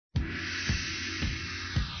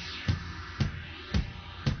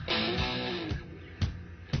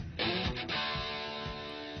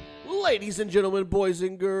Ladies and gentlemen, boys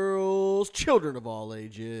and girls, children of all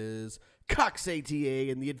ages, Cox ATA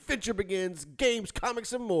and the adventure begins, games,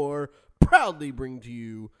 comics, and more proudly bring to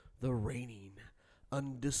you the reigning,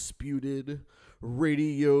 undisputed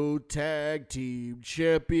radio tag team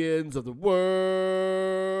champions of the world,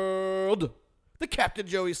 the Captain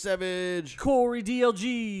Joey Savage, Corey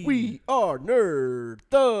DLG. We are Nerd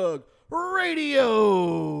Thug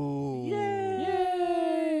Radio.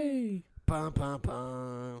 Yay! Bum, bum, bum.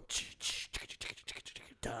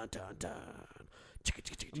 Dun, dun, dun.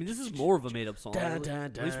 I mean, this is more of a made-up song. Dun, At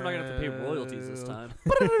dun, least we're not going to have to pay royalties this time.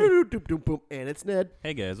 And it's Ned.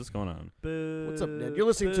 Hey guys, what's going on? What's up, Ned? You're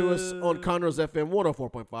listening to us on Conroe's FM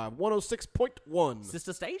 104.5, 106.1.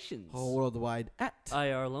 Sister stations. All worldwide at.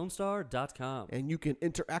 IRLoneStar.com. And you can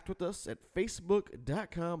interact with us at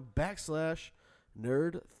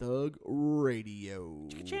facebook.com/Nerd Thug Radio.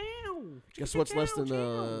 Guess what's less than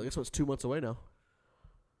guess what's 2 months away now?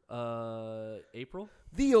 April?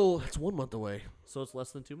 It's 1 month away. So it's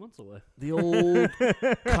less than 2 months away. The old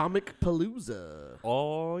Comic Palooza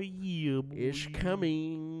Oh yeah, is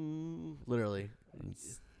coming. Literally.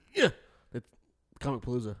 It's Comic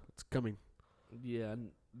Palooza. It's coming. Yeah.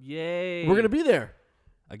 Yay. We're gonna be there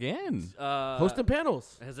again. hosting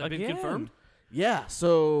panels. Has that been Again. confirmed? Yeah,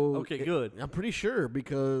 so Okay, good. I'm pretty sure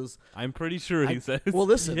because I'm pretty sure he says. well,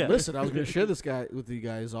 listen. Yeah. I was going to share this guy with you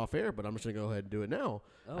guys off air, but I'm just going to go ahead and do it now.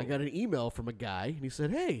 Oh. I got an email from a guy, and he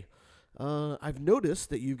said, "Hey, I've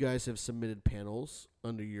noticed that you guys have submitted panels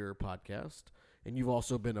under your podcast, and you've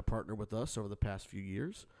also been a partner with us over the past few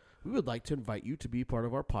years. We would like to invite you to be part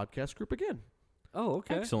of our podcast group again." Oh,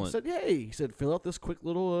 okay. I Excellent. said, "Yay!" He said, "Fill out this quick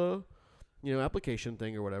little, application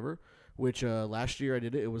thing or whatever." Which last year I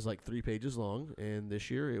did it. It was like 3 pages long, and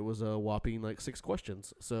this year it was a whopping like 6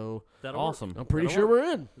 questions. So That'll Awesome. Work. I'm pretty That'll sure work.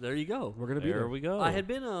 we're in. There you go. We're gonna be There there. we go. I had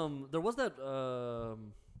been there was that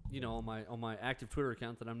on my active Twitter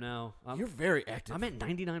account that You're very active. I'm at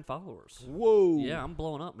 99 followers. Whoa. Yeah, I'm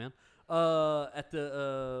blowing up, man. I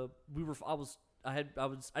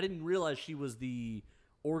didn't realize she was the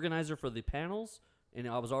organizer for the panels, and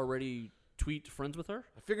I was already tweet friends with her.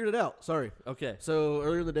 I figured it out. Sorry. Okay. So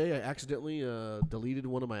earlier in the day, I accidentally deleted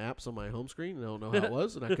one of my apps on my home screen. I don't know how it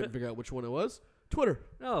was, and I couldn't figure out which one it was. Twitter.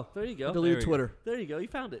 Oh, there you I go. deleted There you Twitter. There you go. You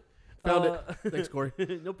found it. Found it. Thanks, Corey.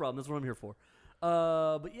 No problem. That's what I'm here for.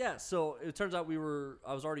 But yeah, so it turns out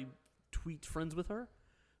I was already tweet friends with her.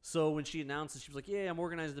 So when she announced it, she was like, "Yeah, I'm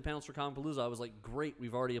organizing the panels for Comic Palooza." I was like, "Great,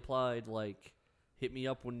 we've already applied. Like, hit me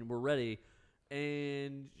up when we're ready."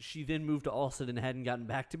 And she then moved to Austin and hadn't gotten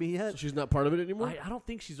back to me yet. So she's not part of it anymore? I don't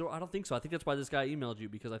think so. I think that's why this guy emailed you,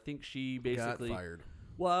 because I think she basically got fired.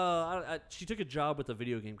 Well, she took a job with a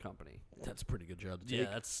video game company. That's a pretty good job to take.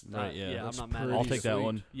 Yeah, that's Right, yeah, I'm that's not mad. pretty I'll take that sweet.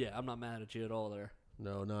 one. Yeah, I'm not mad at you at all there.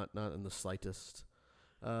 No, not in the slightest.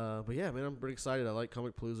 But yeah, man, I'm pretty excited. I like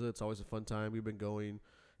Comic Palooza. It's always a fun time. We've been going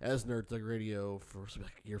as Nerd Thug Radio for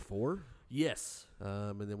like year 4. Yes.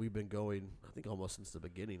 And then we've been going, I think, almost since the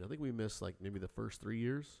beginning. I think we missed like maybe the first 3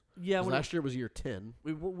 years. Yeah. 'Cause last year was year 10.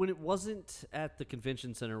 When it wasn't at the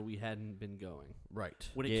convention center, we hadn't been going. Right.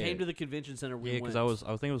 When it Yeah. came to the convention center, we Yeah, went. because I was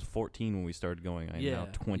thinking I was 14 when we started going. I'm now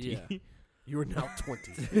 20. Yeah. You are now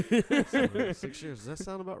 20. So 6 years. Does that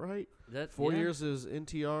sound about right? That 4 yeah. years is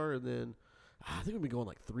NTR, and then I think we've been going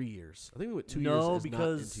like 3 years. I think we went 2 No, years as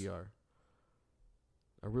because- not NTR.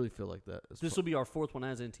 I really feel like that. It's This will be our 4th one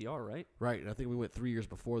as NTR, right? right, and I think we went 3 years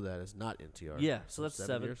before that as not NTR. Yeah. So that's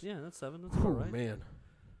 7. years. Yeah, that's 7. That's Whew, all right. man,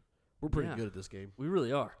 we're pretty Yeah. good at this game. We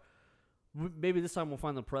really are. Maybe this time we'll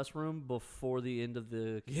find the press room before the end of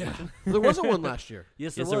the convention. There wasn't one last year.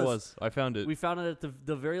 Yes, Yes, there there was. I found it. We found it at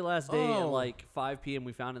the very last day at Oh. like 5 p.m.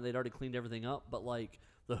 We found it. They'd already cleaned everything up, but like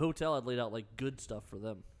the hotel had laid out like good stuff for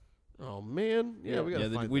them. Oh man, yeah, we gotta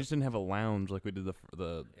find we that. just didn't have a lounge like we did the.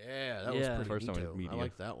 Yeah, that Yeah. was pretty First time neato. with I media.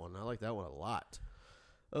 like that one. I like that one a lot.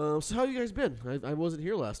 So how you guys been? I wasn't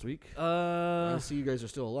here last week. I see you guys are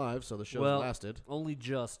still alive, so the show's well, lasted. Only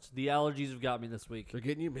just. The allergies have got me this week. They're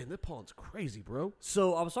getting you, man. That pollen's crazy, bro.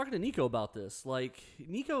 So I was talking to Nico about this. Like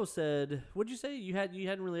Nico said, what'd you say? You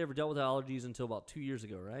hadn't really ever dealt with allergies until about 2 years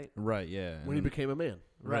ago, right? Right. Yeah. When he and- became a man.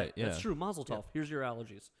 Right. Yeah. That's true. Mazel tov. Here's your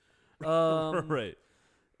allergies. right.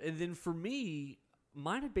 And then for me,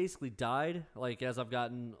 mine had basically died. Like as I've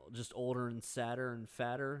gotten just older and sadder and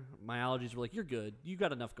fatter, my allergies were like, "You're good. You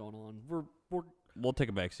got enough going on. We're We'll take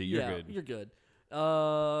a back seat. You're good. You're good."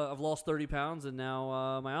 I've lost 30 pounds and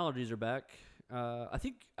now my allergies are back. I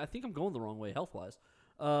think I'm going the wrong way health wise.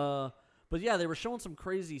 But yeah, they were showing some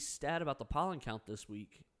crazy stat about the pollen count this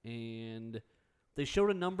week, and they showed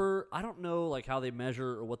a number. I don't know like how they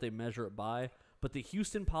measure or what they measure it by, but the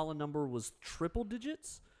Houston pollen number was triple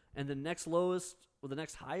digits. and the next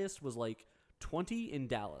highest was like 20 in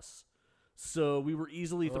Dallas. So we were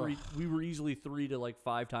easily three to like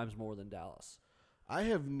 5 times more than Dallas. I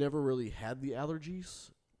have never really had the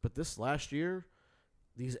allergies, but this last year,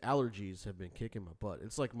 these allergies have been kicking my butt.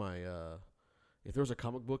 It's like my if there was a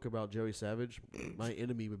comic book about Joey Savage, my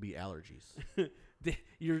enemy would be allergies.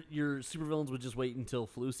 Your supervillains would just wait until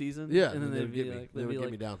flu season. Yeah, and then they'd be like, they would get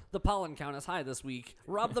me down. The pollen count is high this week.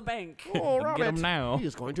 Rob the bank. Oh, rob Get it. him now. He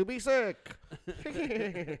is going to be sick.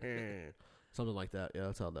 Something like that. Yeah,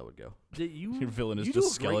 that's how that would go. Your villain is you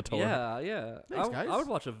just do a great- Skeletor. Yeah. Thanks, guys. I would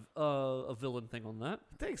watch a villain thing on that.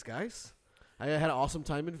 Thanks, guys. I had an awesome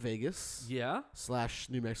time in Vegas. Yeah. /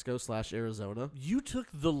 New Mexico / Arizona. You took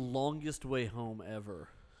the longest way home ever.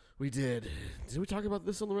 We did. Did we talk about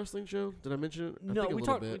this on the wrestling show? Did I mention it? I No, think a we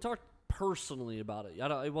little talked. bit. We talked personally about it.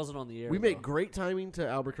 It wasn't on the air. We though. made great timing to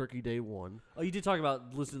Albuquerque day 1. Oh, you did talk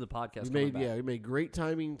about listening to the podcast. We made great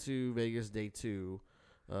timing to Vegas day 2.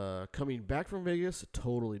 Coming back from Vegas, a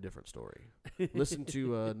totally different story. Listen to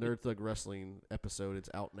Nerd Thug Wrestling episode.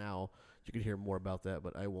 It's out now. You can hear more about that,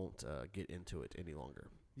 but I won't get into it any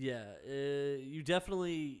longer. Yeah, you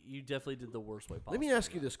definitely did the worst way possible. Let me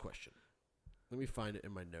ask you this question. Let me find it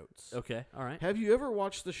in my notes. Okay, all right. Have you ever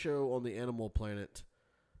watched the show on the Animal Planet,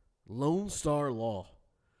 Lone Star Law?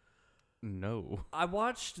 No. I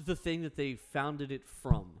watched the thing that they founded it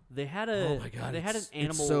from. They had Oh my God, They had an it's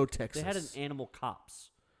animal. so Texas. They had an animal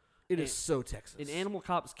cops. It is so Texas. And animal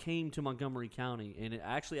cops came to Montgomery County, and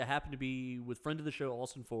I happened to be with friend of the show,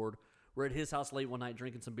 Austin Ford. We're at his house late one night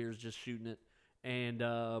drinking some beers, just shooting it, and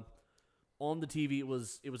on the TV it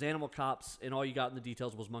was Animal Cops, and all you got in the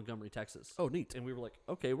details was Montgomery, Texas. Oh, neat. And we were like,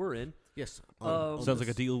 okay, we're in. Yes. Sounds like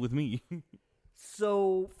a deal with me.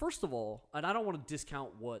 So, first of all, and I don't want to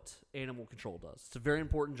discount what animal control does. It's a very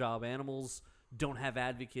important job. Animals don't have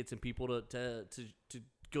advocates and people to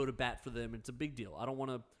go to bat for them. It's a big deal. I don't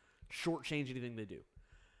want to shortchange anything they do.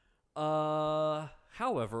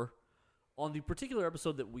 However, on the particular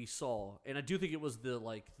episode that we saw, and I do think it was the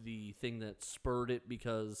thing that spurred it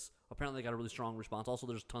because apparently they got a really strong response. Also,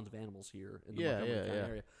 there's tons of animals here in the Montgomery County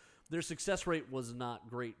area. Their success rate was not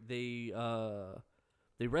great. They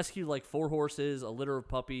rescued like 4 horses, a litter of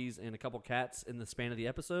puppies, and a couple cats in the span of the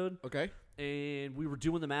episode. Okay. And we were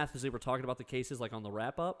doing the math as they were talking about the cases, like on the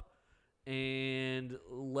wrap up, and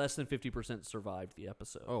less than 50% survived the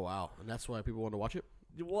episode. Oh, wow. And that's why people want to watch it?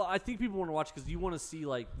 Well, I think people want to watch it because you want to see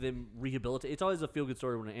like them rehabilitate. It's always a feel good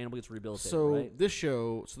story when an animal gets rehabilitated. So right? this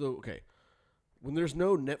show, okay, when there's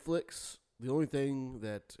no Netflix, the only thing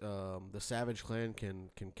that the Savage Clan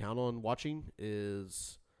can count on watching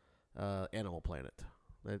is Animal Planet.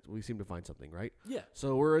 We seem to find something, right? Yeah.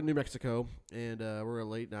 So we're in New Mexico, and we're a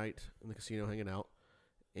late night in the casino hanging out,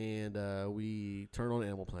 and we turn on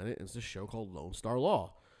Animal Planet, and it's this show called Lone Star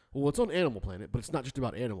Law. Well, it's on Animal Planet, but it's not just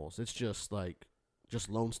about animals. It's just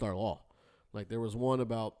Lone Star Law. Like there was one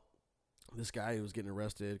about this guy who was getting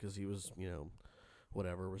arrested because he was,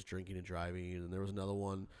 was drinking and driving, and there was another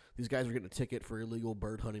one. These guys were getting a ticket for illegal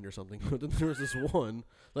bird hunting or something. But then there was this one,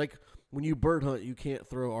 like when you bird hunt, you can't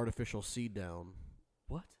throw artificial seed down.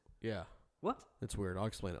 What? Yeah. What? It's weird. I'll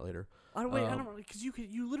explain it later. I don't know because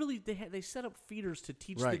you literally they set up feeders to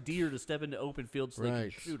teach the Right. deer to step into open fields so they can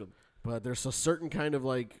shoot them. But there's a certain kind of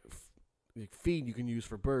feed you can use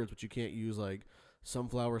for birds, but you can't use like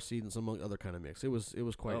sunflower seed and some other kind of mix. It was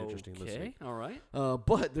quite interesting listening. Okay, all right.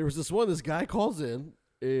 But there was this guy calls in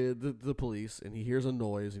the police, and he hears a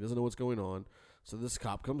noise. He doesn't know what's going on. So this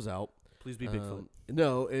cop comes out. Please be Bigfoot.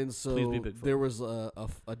 No, and so Please be Bigfoot. there was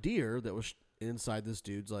a deer that was inside this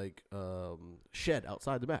dude's shed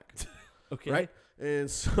outside the back. Okay. Right? And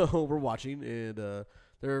so we're watching, and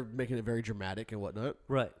they're making it very dramatic and whatnot.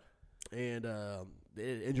 Right. And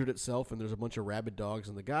it injured itself, and there's a bunch of rabid dogs.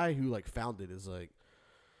 And the guy who found it is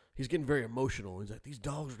he's getting very emotional. He's like, these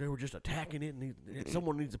dogs, they were just attacking it, and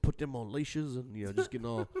someone needs to put them on leashes, and just getting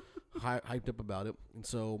all hyped up about it. And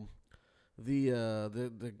so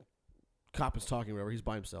the cop is talking, whatever. He's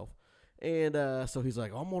by himself. And so he's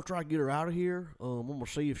like, I'm going to try to get her out of here. I'm going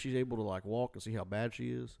to see if she's able to walk and see how bad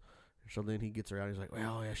she is. So then he gets her out. He's like,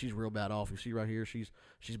 well, yeah, she's real bad off. You see right here, she's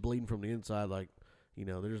bleeding from the inside.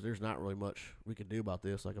 There's not really much we can do about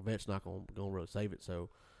this. A vet's not going to really save it. So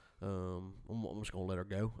I'm just going to let her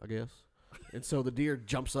go, I guess. And so the deer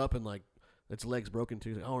jumps up and its leg's broken too.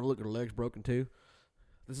 He's like, I want to look at her leg's broken too.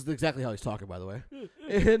 This is exactly how he's talking, by the way.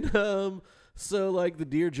 And so the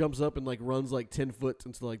deer jumps up and runs 10 foot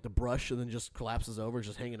into the brush and then just collapses over,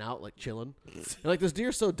 just hanging out, chilling. And this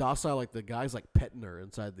deer's so docile, the guy's petting her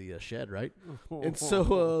inside the shed, right? And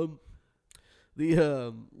so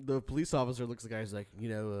The police officer looks at the guy. He's like,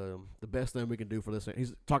 the best thing we can do for this.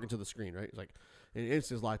 He's talking to the screen, right? He's like, in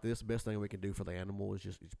instances like this, the best thing we can do for the animal is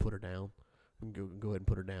just put her down. And go ahead and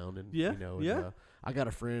put her down, and I got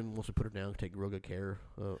a friend wants to put her down, take real good care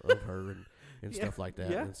of her and stuff like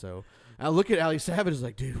that. Yeah. And so I look at Ali Savage, is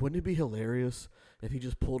like, dude, wouldn't it be hilarious if he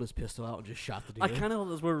just pulled his pistol out and just shot the deer? I kind of thought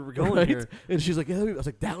that's where we were going Right? here. And she's like, yeah. I was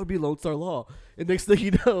like, that would be Lone Star Law. And next thing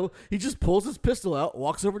you know, he just pulls his pistol out,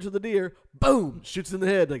 walks over to the deer, boom, shoots in the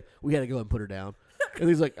head. Like, we had to go and put her down. And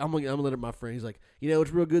he's like, I'm gonna let her, my friend. He's like,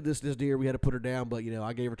 it's real good, this deer. We had to put her down, but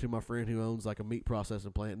I gave her to my friend who owns like a meat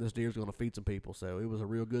processing plant, and this deer's gonna feed some people. So it was a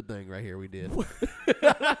real good thing right here. We did.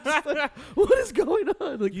 Like, what is going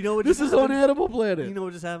on? Like, What this just is on happened? Animal Planet. You know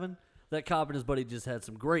what just happened? That cop and his buddy just had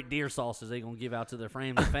some great deer sauces they gonna give out to their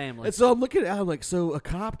friends and family. And so I'm looking at it, I'm like, so a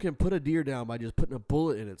cop can put a deer down by just putting a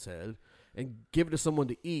bullet in its head and give it to someone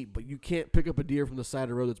to eat, but you can't pick up a deer from the side of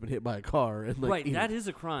the road that's been hit by a car and like right, eat that it. is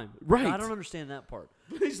a crime. Right. I don't understand that part.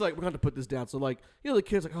 He's like, we're going to put this down. So like, the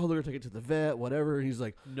kid's like, oh, they're gonna take it to the vet, whatever. And he's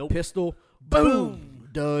like, Nope. pistol, boom,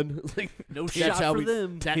 done. Like, No that's shot how for we,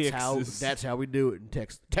 them. Texas. That's how we do it in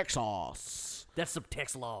Texas. That's some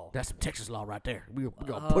Tex law. That's some Texas law right there. We're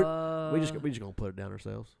gonna put. We just gonna put it down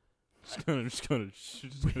ourselves. Just gonna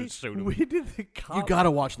shoot him. When did the cop? You gotta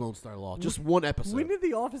watch Lone Star Law. Just one episode. When did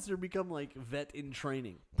the officer become like vet in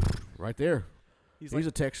training? Right there. He's He's like,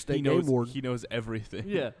 a Texas He State knows. game warden. He knows everything.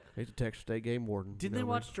 yeah. He's a Texas State game warden. Didn't they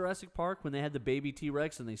watch Jurassic Park when they had the baby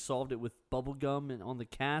T-Rex and they solved it with bubble gum and on the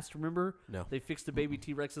cast? Remember? No. They fixed the baby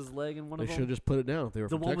T-Rex's leg in one They of should them. have just put it down. If they were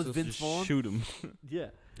The from one with Texas. Vince Vaughn? Shoot him. Yeah.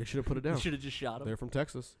 They should have put it They down. should have just shot him. They're from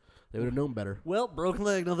Texas. They would have known better. Well, broken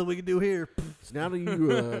leg. Nothing we can do here. So now that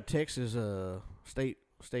you Texas state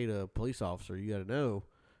police officer, you got to know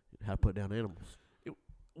how to put down animals.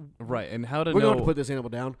 Right, and how to We're going know to put this animal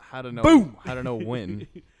down. how to know Boom! how to know when.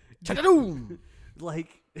 Cha-da-doom! Like,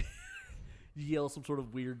 yell some sort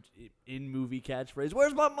of weird in-movie catchphrase.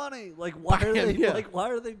 Where's my money? Like, why are they? Yeah. Like, why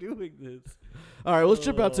are they doing this? All right, let's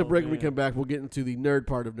jump out to a break. When we man. come back, we'll get into the nerd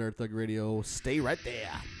part of Nerd Thug Radio. Stay right there.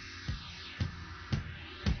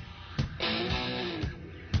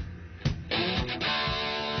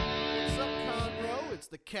 What's up, Conroe? It's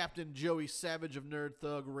the Captain Joey Savage of Nerd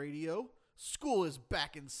Thug Radio. School is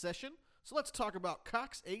back in session, so let's talk about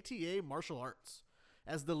Cox ATA Martial Arts.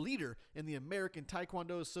 As the leader in the American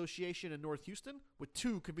Taekwondo Association in North Houston, with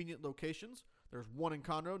 2 convenient locations, there's one in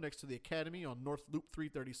Conroe next to the Academy on North Loop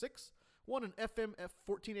 336, one in FMF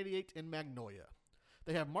 1488 in Magnolia.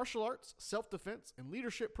 They have martial arts, self-defense, and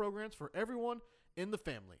leadership programs for everyone in the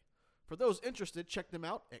family. For those interested, check them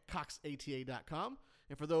out at coxata.com.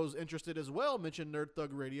 And for those interested as well, mention Nerd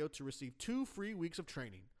Thug Radio to receive 2 free weeks of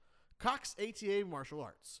training. Cox ATA Martial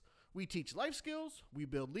Arts. We teach life skills, we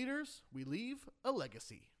build leaders, we leave a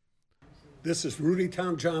legacy. This is Rudy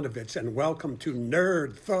Tomjanovich, and welcome to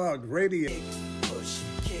Nerd Thug Radio. Push,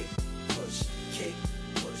 kick, push, kick,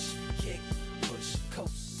 push, kick, push,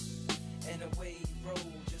 coast. And away roll,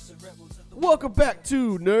 just a rebel to the Welcome back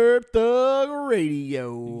to Nerd Thug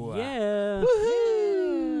Radio. Yeah.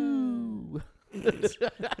 Woohoo!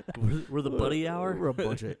 We're the buddy hour. We're a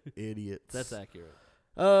bunch of idiots. That's accurate.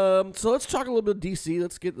 So let's talk a little bit of DC.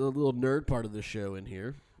 Let's get the little nerd part of the show in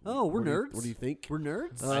here. Oh, we're What do you- nerds. what do you think? We're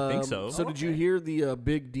nerds. I think so. So did you hear the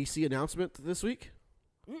big DC announcement this week?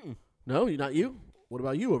 No, not you. What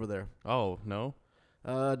about you over there? Oh no.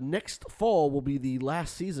 Next fall will be the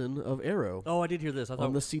last season of Arrow Oh, I did hear this. I thought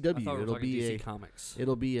on the CW. I thought we were It'll talking be DC a Comics.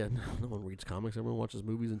 It'll be a no one reads comics. Everyone watches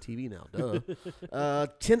movies and TV now. Duh.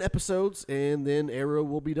 10 episodes and then Arrow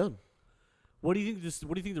will be done. What do you think?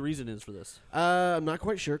 What do you think the reason is for this? I'm not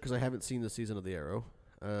quite sure because I haven't seen the season of the Arrow,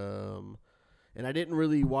 and I didn't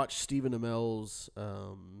really watch Stephen Amell's.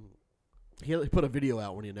 He put a video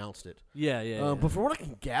out when he announced it. Yeah. But from what I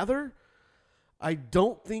can gather, I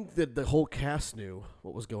don't think that the whole cast knew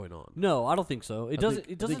what was going on. No, I don't think so. It doesn't.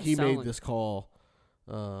 It doesn't I think he sound made like this call,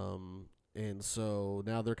 and so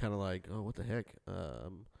now they're kind of like, oh, what the heck?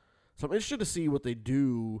 So I'm interested to see what they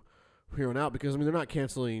do here on out because I mean they're not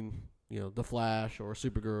canceling. The Flash or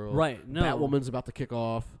Supergirl. Right, no. Batwoman's about to kick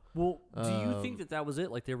off. Well, do you think that was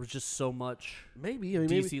it? Like there was just so much Maybe. I mean,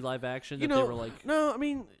 DC maybe, live action you that know, they were like, no. I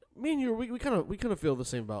mean, me and you, we kind of feel the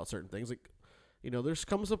same about certain things. Like, there's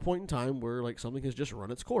comes a point in time where like something has just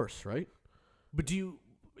run its course, right? but do you?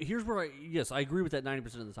 Here's where I agree with that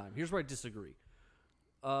 90% of the time. Here's where I disagree.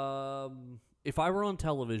 If I were on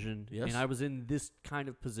television Yes. and I was in this kind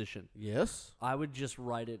of position, Yes. I would just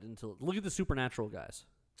write it until look at the Supernatural guys.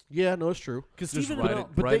 Yeah. No, it's true. Because Just Stephen write Amell, it.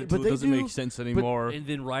 but Write they- it until but it they doesn't do- make sense anymore. and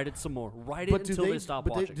then write it some more. Write it But do until they they stop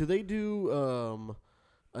but watching. do they do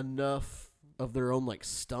enough of their own like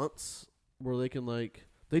stunts where they can like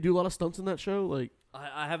they do a lot of stunts in that show?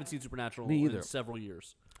 I haven't seen Supernatural Me either. in several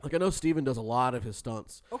years. Like I know Steven does a lot of his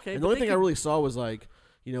stunts. Okay, And but the only they thing I could- really saw was like,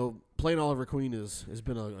 you know, playing Oliver Queen has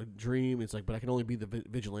been a dream. It's like, but I can only be the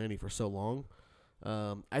vigilante for so long.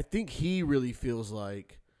 I think he really feels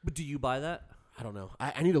like, But do you buy that? I don't know.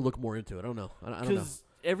 I need to look more into it. I don't know. I don't know. Because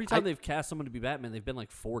every time I- they've cast someone to be Batman, they've been like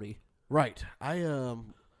 40. Right.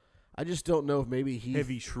 I just don't know if maybe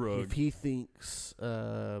Heavy shrug. if he thinks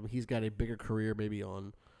he's got a bigger career maybe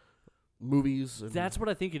on movies. That's what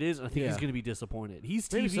I think it is, and I think he's Yeah. going to be disappointed.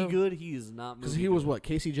 He's Maybe TV so. good. He is not because movie he was good. what,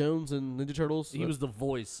 Casey Jones and Ninja Turtles. He was the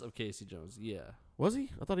voice of Casey Jones. Yeah, Was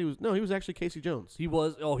he? I thought he was. No, he was actually Casey Jones. he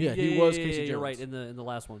was. Oh, Yeah, he was yeah, Casey You're right Jones. in the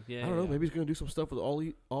last one. Yeah, I don't know. yeah. Maybe he's gonna do some stuff with all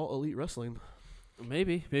elite wrestling.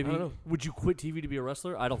 Maybe. I don't know. Would you quit TV to be a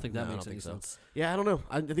wrestler? I don't think that No, I makes don't any think so. sense. Yeah, I don't know.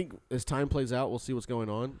 I think as time plays out, we'll see what's going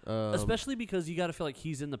on. Especially because you got to feel like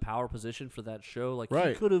he's in the power position for that show. Like he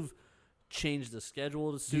Right. could have changed the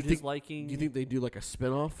schedule to do you suit his think? liking. Do you think they do like a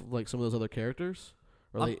spinoff of like some of those other characters,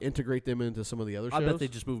 or I'm- they integrate them into some of the other shows? I bet they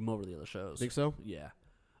just move him over to the other shows. think so. Yeah.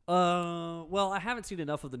 Well, I haven't seen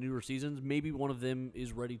enough of the newer seasons. Maybe one of them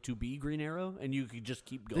is ready to be Green Arrow, and you could just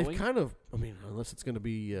keep going. They've kind of. I mean, unless it's going to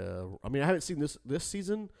be. I mean, I haven't seen this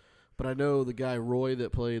season, but I know the guy Roy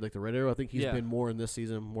that played like the Red Arrow. I think he's Yeah. been more in this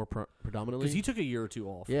season, more predominantly. Because he took a year or two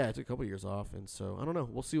off. Yeah, it took a couple years off, and so I don't know.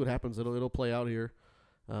 We'll see what happens. It'll play out here,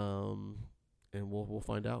 and we'll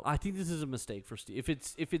find out. I think this is a mistake for Steve. If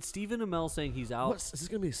it's Stephen Amell saying he's out, Is this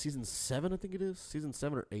going to be season 7? I think it is season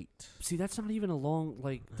 7 or 8. see, that's not even a long.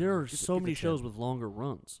 Like there are Give it- so give it many 10. shows with longer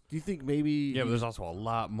runs. Do you think maybe? Yeah, but there's also a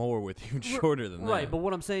lot more with even shorter than that. Right, but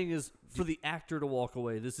what I'm saying is, for the actor to walk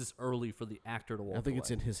away, this is early for the actor to walk away. I think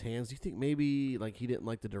it's in his hands. Do you think maybe like he didn't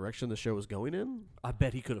like the direction the show was going in? I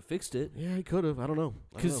bet he could have fixed it. Yeah, he could have. I don't know.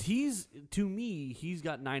 Because to me, he's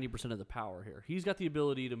got 90% of the power here. He's got the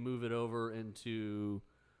ability to move it over into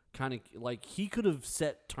kind of like he could have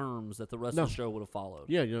set terms that the rest No. of the show would have followed.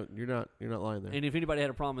 Yeah, you're not lying there. And if anybody had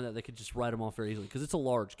a problem with that, they could just write him off very easily because it's a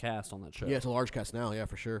large cast on that show. Yeah, it's a large cast now. Yeah,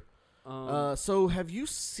 for sure. Um, So have you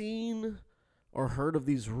seen or heard of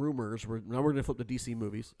these rumors? Now we're gonna flip to DC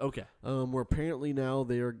movies. Okay. Where apparently now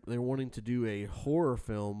they're wanting to do a horror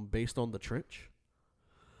film based on The Trench.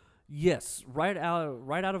 Yes, right out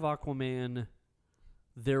of Aquaman,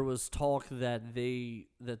 there was talk that the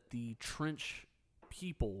trench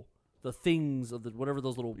people, the things of the whatever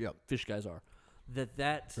those little Yep. fish guys are,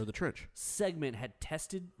 that Or The Trench. segment had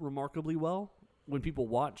tested remarkably well when people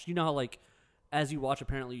watched. You know how like as you watch,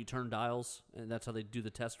 apparently you turn dials, and that's how they do the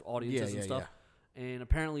test audiences Yeah, and stuff. And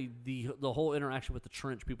apparently the whole interaction with the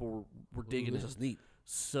trench, people were digging This it. is neat.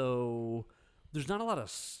 So there's not a lot of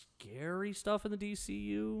scary stuff in the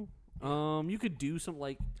DCU. You could do some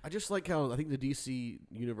like I just like how I think the DC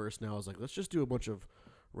universe now is like, let's just do a bunch of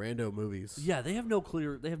rando movies. yeah, they have no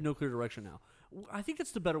clear direction now. I think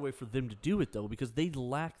it's the better way for them to do it though, because they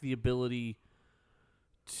lack the ability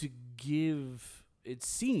to give. It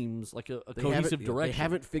seems like a cohesive direction. They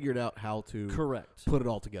haven't figured out how to Correct. put it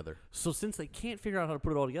all together. So since they can't figure out how to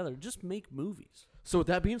put it all together, just make movies. So with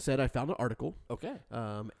that being said, I found an article. Okay.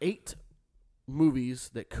 8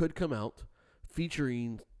 movies that could come out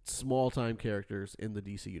featuring small-time characters in the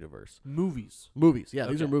DC universe. Movies. Movies. Yeah,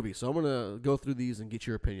 these are Okay. movies. So I'm going to go through these and get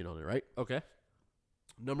your opinion on it, right? Okay.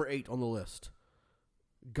 Number 8 on the list.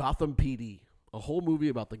 Gotham PD. A whole movie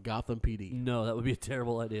about the Gotham PD. No, that would be a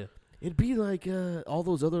terrible idea. It'd be like all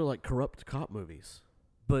those other like corrupt cop movies,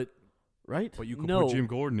 But right? But you could No. put Jim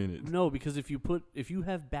Gordon in it. no, because if you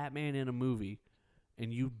have Batman in a movie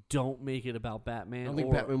and you don't make it about I Batman, don't think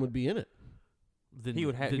or, Batman would be in it. then He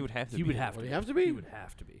would have to He be would in have it. to. Would he have to be? He would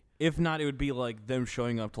have to be. If not, it would be like them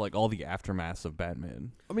showing up to like all the aftermaths of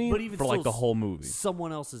Batman I mean, But even for like still, the whole movie.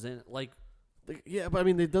 someone else is in it. Like yeah, but I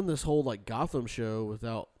mean, they've done this whole like Gotham show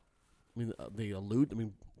without. I mean, they allude. I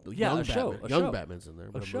mean, Yeah, young a show, Batman, a young show. Batman's in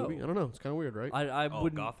there, but a show. movie. I don't know. It's kind of weird, right? I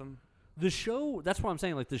wouldn't. Gotham. The show. That's what I'm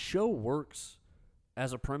saying. Like the show works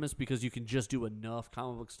as a premise because you can just do enough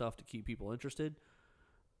comic book stuff to keep people interested.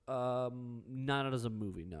 Not as a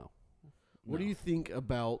movie. No. What do you think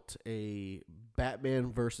about a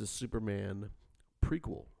Batman versus Superman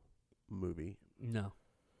prequel movie? No.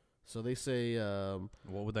 So they say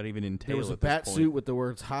What would that even entail? there was a at this bat point? suit with the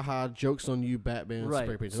words "haha, jokes on you, Batman." spray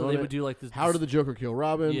Right. painted So on they it. would do like this. How did the Joker kill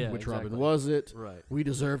Robin? Yeah, Which Robin exactly. was it? Right. We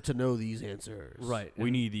deserve to know these answers. Right. We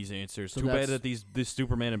need these answers. So Too bad that's- that this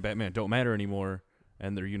Superman and Batman don't matter anymore,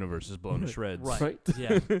 and their universe is blown to shreds. Right. Right?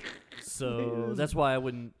 Yeah. So that's why I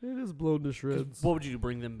wouldn't. It is blown to shreds. What would you do?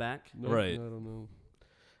 Bring them back? Nope, Right. I don't know.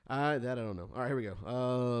 That I don't know. All right, here we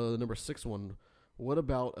go. The number 6 one. What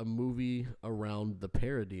about a movie around the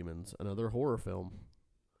Parademons, another horror film?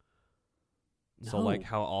 So No. like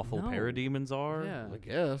how awful No. parademons are. Yeah. I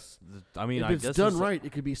guess. I mean, if I it's guess done right,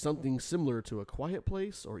 it could be something similar to A Quiet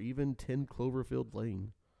Place or even 10 Cloverfield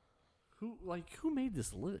Lane. Who made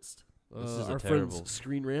this list? This is a our terrible- friends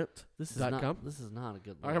ScreenRant.com. This is not a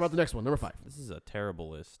good list. All right, how about the next one? Number 5. This is a terrible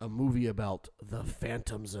list. A movie about the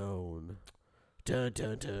Phantom Zone. Dun,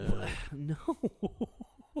 dun, dun. No.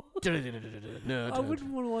 Dun, dun, dun, dun, dun, dun, dun. I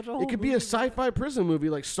wouldn't want to watch a whole It could be a sci-fi prison movie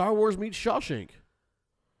like Star Wars meets Shawshank.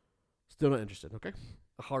 Still not interested, okay?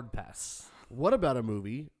 A hard pass. What about a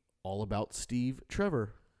movie all about Steve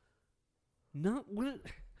Trevor? No.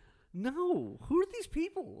 No. Who are these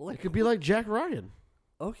people? It Like, could be like Jack Ryan.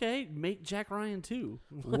 okay, make Jack Ryan too.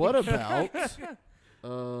 What about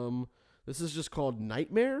this is just called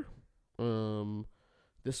Nightmare.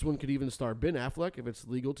 This one could even star Ben Affleck if it's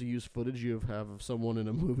legal to use footage you have of someone in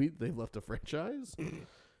a movie they've left a franchise.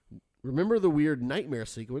 Remember the weird nightmare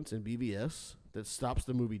sequence in BVS that stops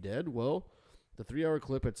the movie dead? Well, the 3-hour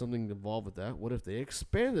clip had something involved with that. What if they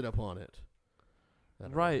expanded upon it? I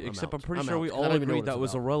don't know. Right, except I'm pretty sure we out. I all don't even know agreed what that it's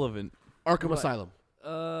was about. irrelevant. Arkham What? Asylum.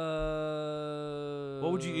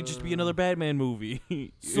 What would you? It'd just be another Batman movie.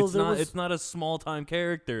 So it's there not. was- It's not a small time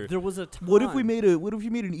character. There was a time. What if you made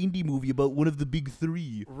an indie movie about one of the big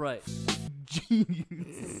three? Right.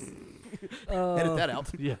 Edit that out.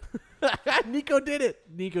 Yeah. Nico did it.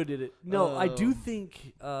 Nico did it. No, I do Oh.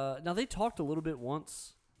 think. Now they talked a little bit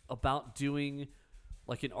once about doing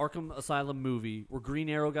like an Arkham Asylum movie where Green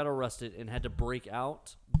Arrow got arrested and had to break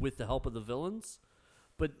out with the help of the villains.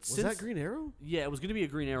 But Was since that Green Arrow? yeah, it was going to be a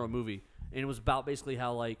Green Arrow movie, and it was about basically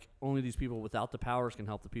how like only these people without the powers can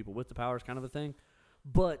help the people with the powers, kind of a thing.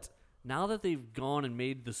 But now that they've gone and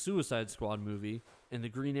made the Suicide Squad movie and the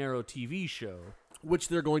Green Arrow TV show, Which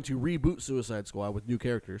they're going to reboot Suicide Squad with new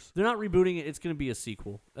characters. they're not rebooting it. It's going to be a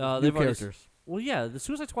sequel. New They've already characters. Well, yeah, the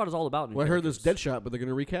Suicide Squad is all about new Well, I heard characters. there's Deadshot, but they're going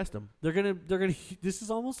to recast him. They're gonna. This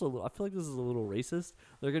is almost a little. I feel like this is a little racist.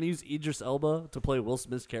 They're gonna use Idris Elba to play Will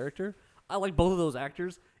Smith's character. I like both of those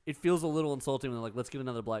actors. It feels a little insulting when they're like, let's get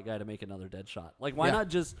another black guy to make another Deadshot. Like, why Yeah. not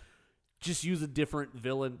just use a different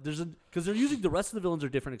villain? Because they're using the rest of the villains are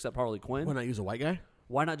different except Harley Quinn. Why not use a white guy?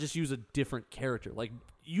 Why not just use a different character? Like,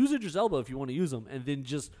 use Idris Elba if you want to use him, and then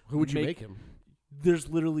just Who would you make him? There's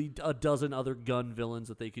literally a dozen other gun villains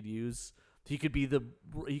that they could use. He could be the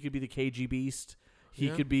KG Beast. He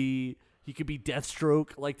Yeah. could be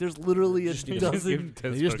Deathstroke. Like there's literally a Just need to- dozen.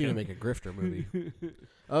 They just need to make a grifter movie.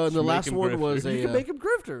 And the make last him one grifter. was You a. can make him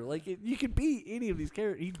Grifter. Like you could be any of these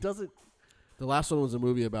characters. He doesn't. The last one was a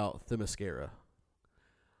movie about Themyscira.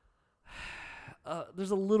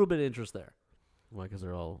 There's a little bit of interest there. Why? Because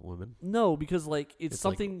they're all women. No, because like it's It's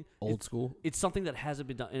like something Old school. It's something that hasn't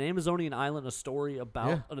been done. An Amazonian island, a story about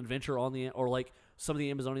Yeah. an adventure on the or like some of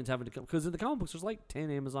the Amazonians having to come because in the comic books there's like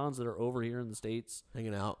 10 Amazons that are over here in the States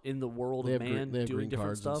Hanging out. in the world They of have, green, man they have doing green different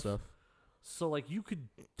cards stuff. and stuff. So like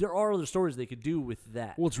there are other stories they could do with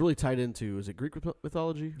that. Well, it's really tied into, is it Greek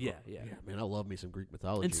mythology? Yeah. Yeah, man, I love me some Greek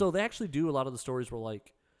mythology. And so they actually do a lot of the stories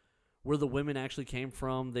where the women actually came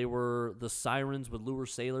from. They were the sirens would lure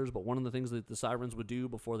sailors, but one of the things that the sirens would do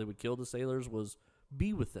before they would kill the sailors was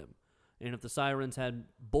be with them. And if the sirens had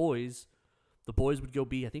boys, the boys would go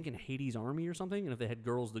be, I think, in Hades' army or something. And if they had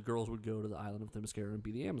girls, the girls would go to the island of Themyscira and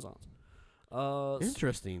be the Amazons.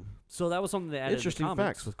 Interesting. So that was something they added. Interesting to the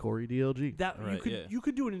comics. facts with Corey DLG. That Right, yeah. you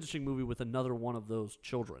could do an interesting movie with another one of those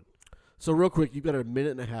children. So real quick, you've got a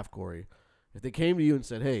minute and a half, Corey. If they came to you and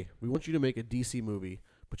said, "Hey, we want you to make a DC movie,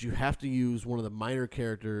 but you have to use one of the minor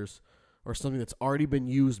characters or something that's already been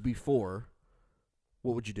used before,"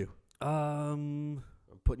 what would you do? I'm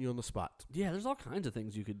putting you on the spot. Yeah, there's all kinds of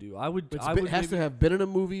things you could do. I would. It's I been, would has to maybe- have been in a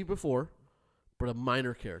movie before, but a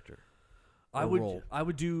minor character. I or would role. I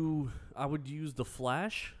would use the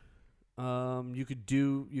Flash. You could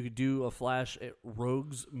do a Flash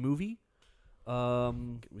Rogues movie.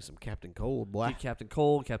 Give me some Captain Cold, Black. Get Captain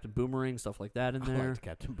Cold, Captain Boomerang, stuff like that in I there. liked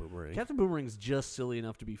Captain Boomerang. Captain Boomerang's just silly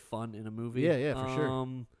enough to be fun in a movie. Yeah, for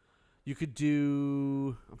sure. You could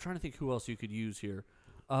do. I'm trying to think who else you could use here.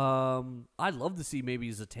 I'd love to see maybe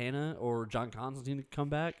Zatanna or John Constantine come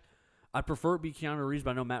back. I prefer it be Keanu Reeves,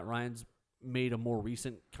 but I know Matt Ryan's made a more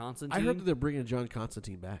recent Constantine. I heard that they're bringing John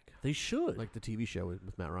Constantine back, they should. like the TV show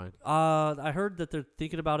with Matt Ryan, I heard that they're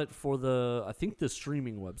thinking about it for the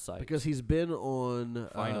streaming website. because he's been on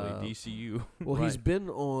Finally, DCU. Well, he's Right. been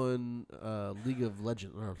on League of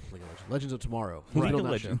Legends, Legends of Tomorrow. He's League been of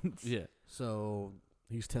on that show. Legends. yeah. So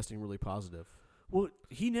he's testing really positive. Well,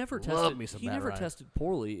 he never Love tested. me some He Matt never Ryan. tested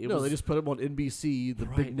poorly. It No, was, they just put him on NBC, the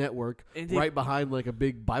Right. big network, And they- right behind like a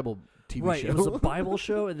big Bible TV right. show. It was a Bible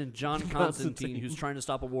show, and then John Constantine, Constantine. who's trying to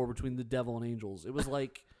stop a war between the devil and angels. It was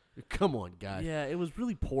like Come on, guy. Yeah, it was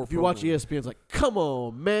really poor. If you watch programming. ESPN, it's like, come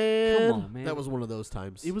on, man. Come on, man. That was one of those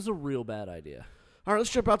times. It was a real bad idea. All right, let's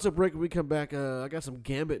jump out to a break. When we come back, I got some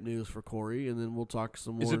Gambit news for Corey, and then we'll talk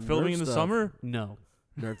some more. Is it filming nerd in the stuff. summer? No.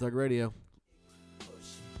 Nerd Thug Radio. Push,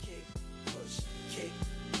 kick, push, kick,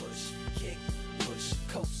 push, kick, push,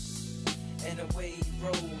 coast. And away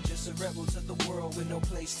roll, just a rebel to the world with no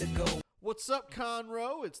place to go. What's up,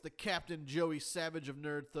 Conroe? It's the Captain Joey Savage of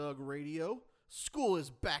Nerd Thug Radio. School is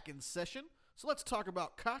back in session, so let's talk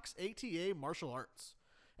about Cox ATA Martial Arts.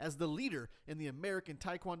 As the leader in the American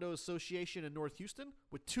Taekwondo Association in North Houston,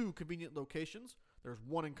 with 2 convenient locations, there's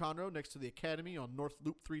one in Conroe next to the Academy on North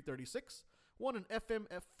Loop 336, one in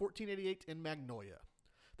FMF 1488 in Magnolia.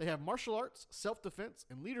 They have martial arts, self-defense,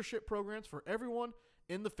 and leadership programs for everyone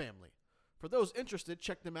in the family. For those interested,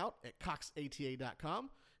 check them out at coxata.com.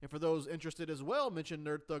 And for those interested as well, mention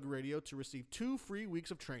Nerd Thug Radio to receive 2 free weeks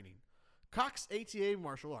of training. Cox ATA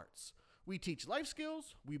Martial Arts. We teach life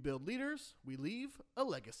skills, we build leaders, we leave a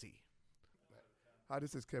legacy. Hi,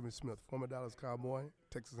 this is Kevin Smith, former Dallas Cowboy,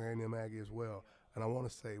 Texas A&M Aggie as well. And I want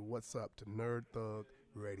to say what's up to Nerd Thug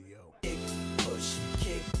Radio. Kick, push,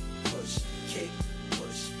 kick, push, kick,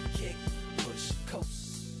 push, kick, push,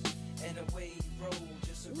 coast. And away roll,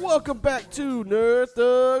 just a rebel Welcome to back the to world. Nerd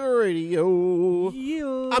Thug Radio.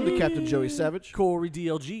 Yeah. I'm the Captain Joey Savage. Corey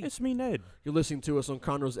DLG. It's me, Ned. You're listening to us on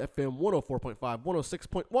Conroe's FM 104.5,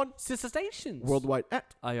 106.1, Sister Stations. worldwide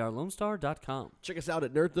at. IRLoneStar.com. Check us out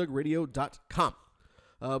at nerdthugradio.com.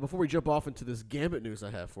 Before we jump off into this Gambit news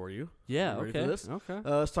I have for you. Yeah, You ready okay. for this? Okay.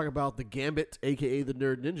 Let's talk about the Gambit, a.k.a. the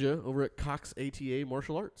Nerd Ninja, over at Cox ATA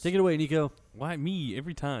Martial Arts. Take it away, Nico. Why me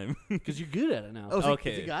every time? Because you're good at it now. Oh,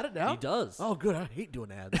 Okay. he got it now? He does. Oh, good. I hate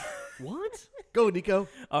doing ads. What? Go, Nico.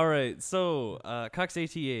 All right, so Cox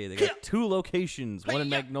ATA, they got 2 locations, one in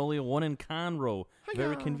Magnolia, one in Conroe.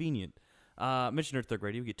 Very convenient. Mention Nerd Thug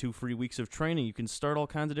Radio, you get 2 free weeks of training. You can start all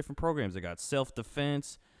kinds of different programs. They got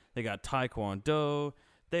self-defense, they got Taekwondo,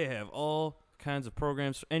 they have all kinds of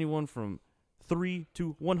programs for anyone from 3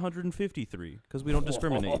 to 153, because we don't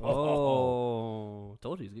discriminate. Oh.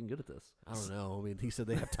 Told you he's getting good at this. I don't know. I mean, he said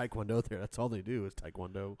they have Taekwondo there. That's all they do is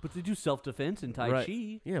Taekwondo. But they do self-defense and Tai Right.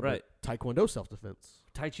 Chi. Yeah, Right. but Taekwondo self-defense.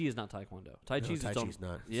 Tai Chi is not Taekwondo. Tai No, Chi's Tai its own. Chi's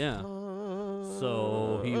not. Yeah.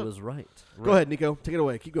 So he was right. Go ahead, Nico. Take it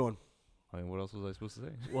away. Keep going. I mean, what else was I supposed to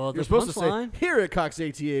say? Well, You're the supposed to say, punchline, here at Cox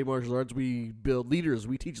ATA Martial Arts, we build leaders,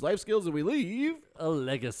 we teach life skills, and we leave. a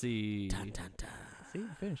legacy. Dun, dun, dun. See,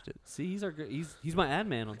 I finished it. See, he's our he's my ad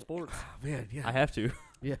man on sports. Oh, man, yeah. I have to.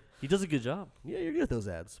 He does a good job. Yeah, you're good at those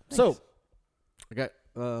ads. So, I got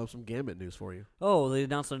some Gambit news for you. Oh, they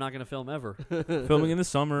announced they're not going to film ever. Filming in the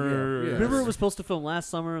summer. Yeah. Remember, it was supposed to film last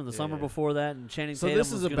summer and the summer Yeah. before that, and Channing So Tatum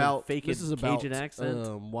this was is gonna about fake this a is about Cajun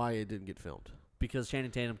accent why it didn't get filmed. because Channing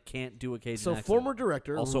Tatum can't do a Cajun So accent. former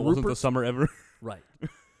director Also, it wasn't the summer ever. Right.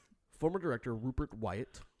 former director Rupert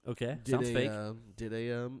Wyatt Okay. did Sounds a fake. did a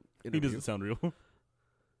He interview doesn't sound real.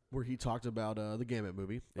 where he talked about the Gambit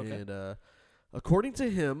movie, Okay. and according to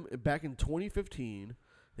him, back in 2015,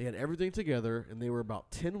 they had everything together, and they were about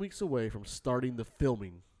 10 weeks away from starting the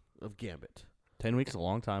filming of Gambit. 10 weeks is a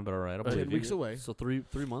long time, but all right. I'll 10 believe weeks you. away. So three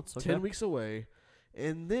months. Okay. 10 weeks away.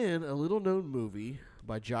 And then a little known movie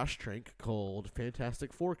by Josh Trank called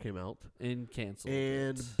Fantastic Four came out And canceled.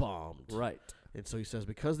 and it. bombed. Right. And so he says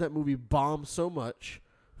because that movie bombed so much,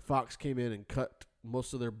 Fox came in and cut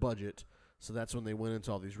most of their budget. So that's when they went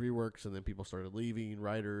into all these reworks, and then people started leaving,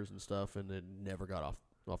 writers and stuff, and it never got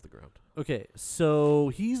off the ground. Okay. So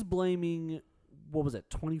he's blaming what was it?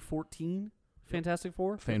 2014 Fantastic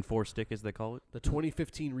Four. Fan 4 stick, as they call it. The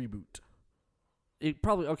 2015 reboot. It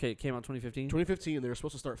probably It came out 2015. 2015, they were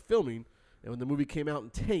supposed to start filming, and when the movie came out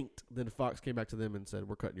and tanked, then Fox came back to them and said,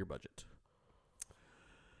 "We're cutting your budget."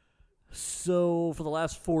 So for the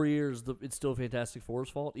last 4 years, it's still Fantastic Four's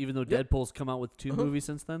fault, even though Yep. Deadpool's come out with 2 Uh-huh. movies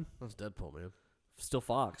since then. That's Deadpool, man. Still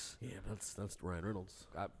Fox. Yeah, that's Ryan Reynolds.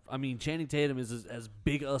 I mean, Channing Tatum is as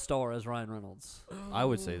big a star as Ryan Reynolds. I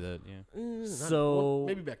would say that, yeah. So-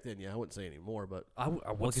 maybe back then, yeah, I wouldn't say anymore, but I Well,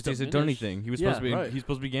 what's because he hasn't done diminish? anything. He was Yeah, supposed to be. right. He's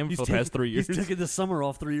supposed to be gambling for the taken- past 3 years. He's taken the summer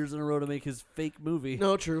off 3 years in a row to make his fake movie.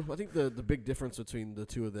 no, true. I think the big difference between the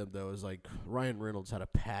two of them though is like Ryan Reynolds had a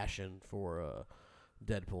passion for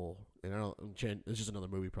Deadpool, and I don't. It's just another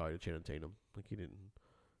movie probably to Channing Tatum. Like he didn't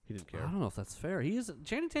care. I don't know if that's fair.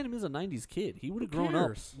 Channing Tatum is a '90s kid. He would have Who grown up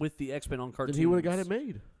cares? with the X-Men on cartoons. Then he would have got it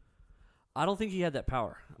made. I don't think he had that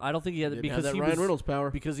power. I don't think he had it Didn't because have that he Ryan was, Reynolds power.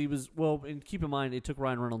 Because he was and keep in mind it took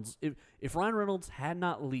Ryan Reynolds. If Ryan Reynolds had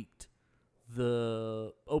not leaked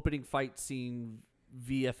the opening fight scene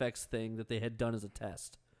VFX thing that they had done as a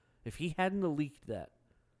test, if he hadn't leaked that,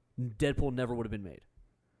 Deadpool never would have been made.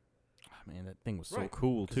 Man, that thing was so Right.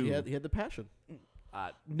 cool 'Cause too. He had the passion.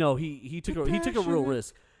 No, he took a real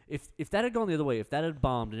risk. If that had gone the other way, if that had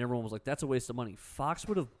bombed and everyone was like, "That's a waste of money," Fox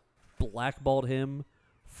would have blackballed him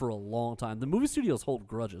for a long time. The movie studios hold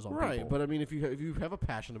grudges on Right, people. but I mean, if you have a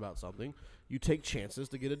passion about something, you take chances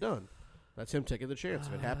to get it done. That's him taking the chance.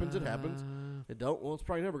 If it happens, it happens. It don't. Well, it's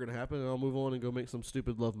probably never gonna happen, and I'll move on and go make some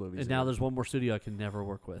stupid love movies. and now there's one more studio I can never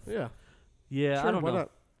work with. yeah, Yeah, sure, I don't why know.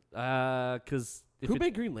 not? Because Who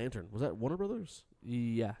made Green Lantern? Was that Warner Brothers?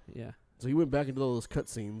 Yeah. So he went back into all those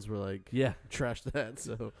cutscenes where like Yeah. trashed that.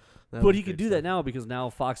 So, But he could do that now because now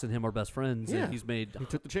Fox and him are best friends, Yeah. and he's made. He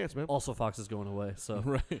took the chance, man. Also, Fox is going away, so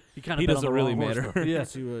Right. he kind of He doesn't really matter. Yeah,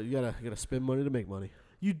 So you gotta spend money to make money.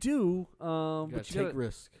 you do, You gotta but take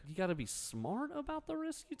risk. you gotta be smart about the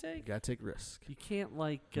risk you take. You gotta take risk. You can't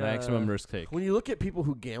like Maximum risk take. When you look at people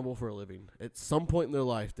who gamble for a living, at some point in their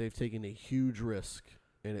life, they've taken a huge risk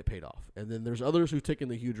and it paid off. And then there's others who've taken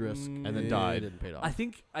the huge risk And then it died. didn't pay off. I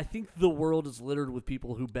think the world is littered with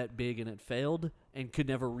people who bet big and it failed and could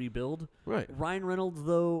never rebuild. right. Ryan Reynolds,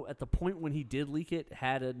 though, at the point when he did leak it,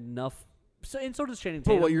 had enough. And so does Channing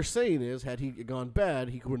But Tatum. what you're saying is, had he gone bad,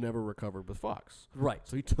 he would never recovered with Fox. right.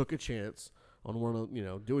 So he took a chance on one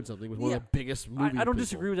of doing something with one Yeah. of the biggest movie. I don't people.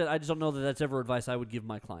 disagree with that. I just don't know that that's ever advice I would give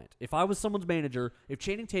my client. If I was someone's manager, if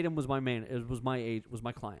Channing Tatum was my was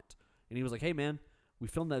my client, and he was like, "Hey man, we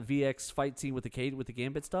filmed that VX fight scene with the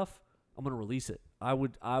Gambit stuff. I'm gonna release it." I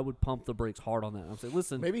would pump the brakes hard on that. I'd say,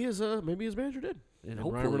 "Listen, Maybe his manager did. and And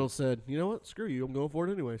hopefully, Ryan Reynolds said, "You know what? Screw you. I'm going for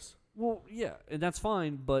it anyways." well, yeah, and that's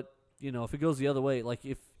fine. But if it goes the other way, like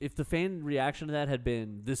if the fan reaction to that had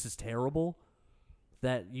been, 'This is terrible,"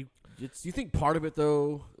 that Do you think part of it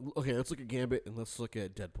though? Okay, let's look at Gambit and let's look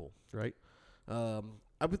at Deadpool. Right.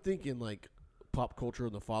 I've been thinking like pop culture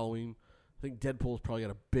and the following. I think Deadpool's probably got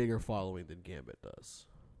a bigger following than Gambit does.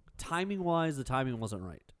 timing wise, the timing wasn't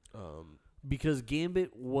right. Because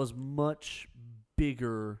Gambit was much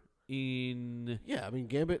bigger in Yeah, I mean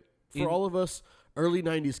Gambit for In- all of us early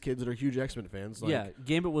 '90s kids that are huge X-Men fans. Like,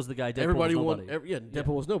 Gambit was the guy. Deadpool everybody was wanted. nobody.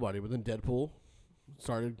 Deadpool was nobody, but then Deadpool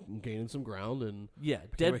started gaining some ground and Yeah,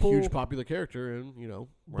 became Deadpool. a huge popular character, and Ryan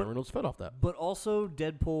Reynolds fed off that. But also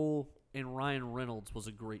Deadpool and Ryan Reynolds was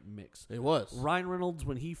a great mix. It was. Ryan Reynolds,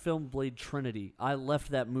 when he filmed Blade Trinity, I left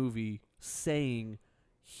that movie saying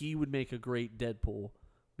he would make a great Deadpool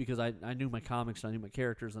because I knew my comics and I knew my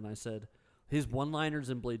characters, and I said his one-liners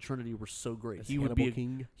in Blade Trinity were so great. As He would be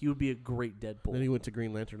King. he would be a great Deadpool. Then he went to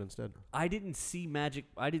Green Lantern instead. I didn't see Magic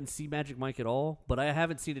Mike at all, but I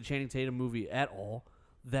haven't seen a Channing Tatum movie at all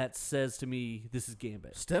that says to me this is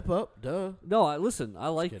Gambit. Step up, duh. No, I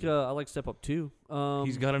like kidding. Step Up too.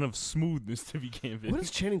 He's got enough smoothness to be Gambit. What is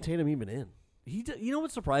Channing Tatum even in? You know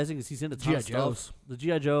what's surprising is he's in a ton G.I. of stuff. Joes. The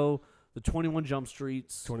G.I. Joe, the 21 Jump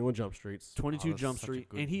Streets, 21 Jump Streets. 22 Oh, that's Jump such a Street,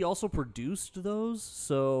 good- and he also produced those,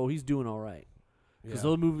 so he's doing all right. Because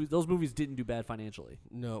Yeah. those movies didn't do bad financially.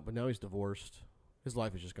 No, but now he's divorced. His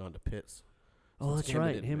life has just gone to pits. Oh, Since that's Gambit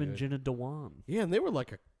right. didn't Him and do it. Jenna Dewan. Yeah, and they were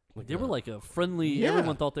like They were like a friendly. Yeah.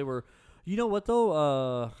 Everyone thought they were. You know what though?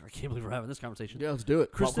 I can't believe we're having this conversation. yeah, let's do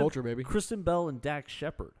it. Pop culture, baby. Kristen Bell and Dax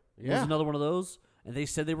Shepard. Was Yeah. another one of those. And they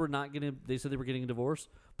said they were not getting. They said they were getting a divorce,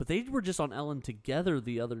 but they were just on Ellen together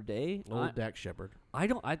the other day. Old Dak Shepard. I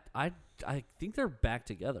don't. I think they're back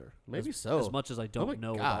together. Maybe as, so. As much as I don't oh my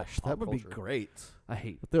know gosh, about pop that would be culture. great. I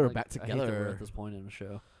hate. If they were like, back I hate that we're together. at this point in the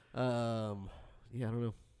show. Yeah, I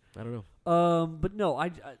don't know. But no,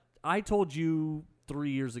 I told you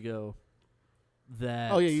 3 years ago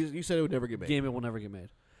that. Oh yeah, you said it would never get made. Gambit will never get made.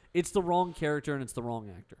 It's the wrong character and it's the wrong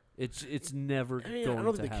actor. It's never I mean, going I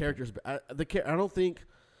don't to think the happen. characters. I don't think.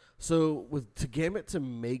 So to Gambit to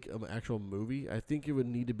make an actual movie, I think it would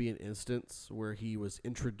need to be an instance where he was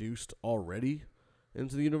introduced already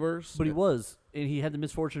into the universe. But he was, and he had the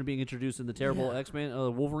misfortune of being introduced in the terrible Yeah.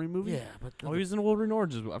 X-Men Wolverine movie. Yeah, but Oh, he was in Wolverine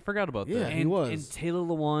Origins. I forgot about Yeah. that. he and, was. And Taylor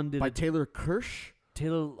Lewan did by Taylor Kirsch.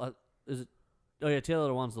 Taylor is it? Oh yeah, Taylor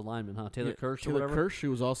Lewan's the lineman, huh? Taylor Yeah, Kirsch or Taylor whatever. Kirsch,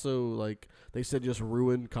 who was also like they said just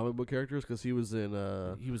ruined comic book characters because he was in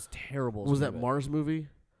He was terrible. what was that Gambit. Mars movie?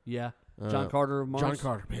 Yeah, John Uh, Carter of Mars. John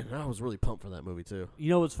Carter. Man, I was really pumped for that movie too. You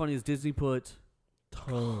know what's funny is Disney put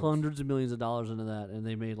Tons. hundreds of millions of dollars into that, and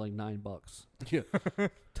they made like $9. Yeah.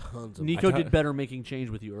 Tons of Nico did better making change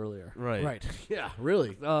with you earlier. Right. Right. Yeah,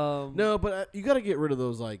 really. No, No, but you got to get rid of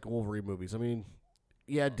those like Wolverine movies. I mean,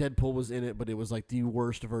 yeah, Deadpool was in it, but it was like the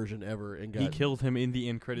worst version ever. And He got, killed him in the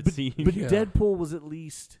end credit but, scene. but Yeah. Deadpool was at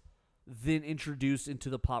least then introduced into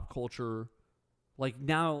the pop culture. Like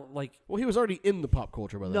now, like well, he was already in the pop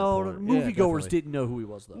culture by that no, point. moviegoers Yeah, definitely. didn't know who he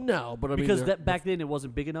was though. No, but I mean, because they're- that back then it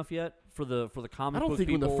wasn't big enough yet for the I comic don't book think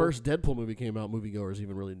people. when the first Deadpool movie came out, moviegoers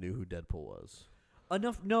even really knew who Deadpool was.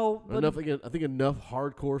 Enough? No. But Enough. Again, I think enough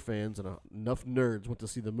hardcore fans and enough nerds went to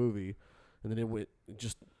see the movie, and then it went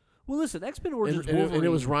just. Well, listen, X-Men Origins And Wolverine. it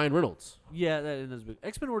was Ryan Reynolds. Yeah, that is big.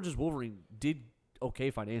 X-Men Origins Wolverine did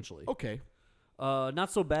okay financially. Okay,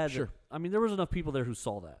 Not so bad. Sure. There was enough people there who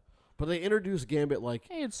saw that. but they introduced Gambit like.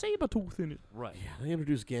 Hey, it's Sabretooth in it. Right. Yeah, they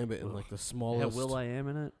introduced Gambit in like the Had smallest Will.i.am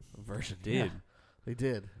in it. version. Did. Yeah, they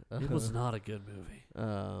did. It was not a good movie.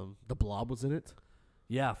 The Blob was in it.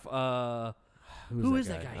 Yeah. Who is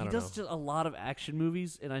that guy? I He don't does know. just a lot of action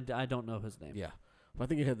movies, and I don't know his name. Yeah, but I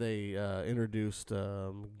think they introduced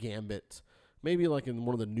Gambit, maybe like in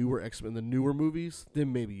one of the newer X-Men, the newer movies.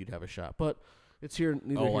 Then maybe you'd have a shot. But it's here,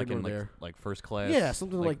 neither here like nor in there. like First Class. Yeah,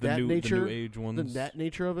 something like the that new, nature. The new age ones. That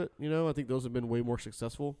nature of it, I think those have been way more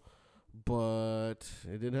successful, but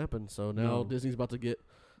it didn't happen. So now No. Disney's about to get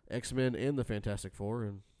X-Men and the Fantastic Four,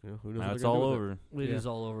 and who knows? Now what it's they're gonna all do with over. It Yeah. is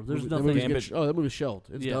all over. it. There's That nothing. movie's Gambit- getting that movie's shelved.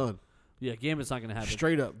 It's Yeah. done. Yeah, Gambit's not going to happen.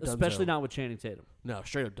 Straight up, Especially Dunzo. not with Channing Tatum. No,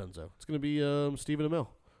 straight up Dunzo. It's gonna be Stephen Amell.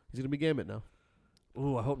 He's gonna be Gambit now.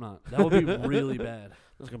 Ooh, I hope not. That would be really bad.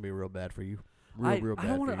 That's gonna be real bad for you. Real bad. I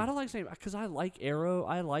don't for wanna, you. I don't like saying because I like Arrow.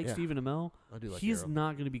 I like Yeah. Stephen Amell. I do like He's Arrow.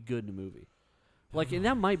 not going to be good in a movie. Like, and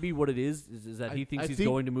that might be what it is that he thinks I he's think-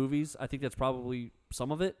 going to movies. I think that's probably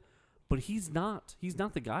some of it, but he's not. He's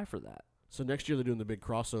not the guy for that. So next year they're doing the big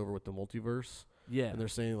crossover with the multiverse, Yeah, and they're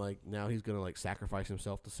saying like now he's gonna like sacrifice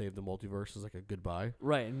himself to save the multiverse as like a goodbye.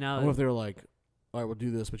 right. And I now, wonder if they're like, all right, we'll do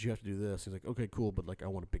this, but you have to do this. He's like, okay, cool, but like I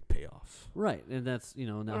want a big payoff. right, and that's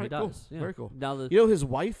now All he right, cool. does. Yeah. Very cool. Now His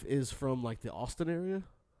wife is from like the Austin area.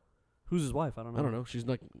 who's his wife? I don't know. I don't know. She's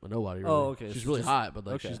like a nobody. Really. Oh, okay. She's She's really just- hot, but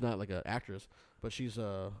like okay. she's not like an actress. But she's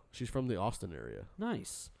from the Austin area.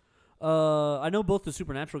 Nice. I know both the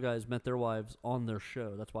Supernatural guys met their wives on their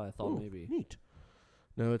show. That's why I thought Ooh, maybe. neat.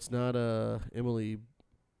 No, it's not Emily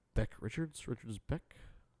Beck Richards. Richards Beck.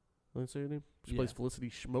 Let me say her name. She plays Yeah. Felicity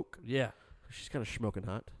Schmoke. Yeah, She's kind of smoking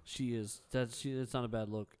hot. she is. It's not a bad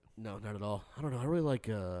look. No, not at all. I don't know. I really like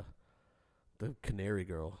the Canary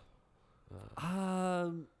Girl.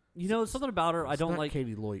 Something about her I It's don't not like.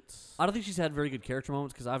 Katie Loitz. I don't think she's had very good character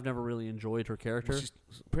moments because I've never really enjoyed her character. Well,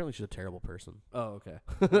 apparently she's a terrible person. Oh, okay.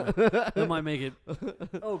 That might make it.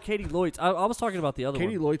 Oh, Katie Loitz. I was talking about the other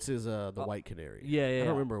Katie one. Loitz is the White Canary. Yeah, yeah. I yeah.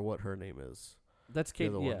 don't remember what her name is. That's Katie.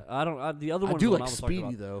 other Yeah, one. I don't. The other one. I do is the one like I was talking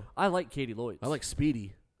Speedy about. though. I like Katie Loitz. I like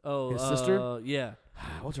Speedy. Oh, his sister? Yeah.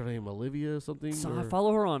 What's her name? Olivia something? So I or-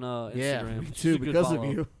 follow her on Instagram. Yeah, me She's too, a good because of follow.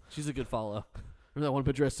 you. She's a good follow. Remember that one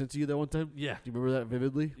picture I sent to you that one time? Yeah. Do you remember that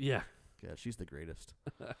vividly? Yeah. Yeah, she's the greatest.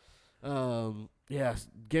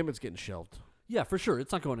 Gambit's getting shelved. Yeah, for sure.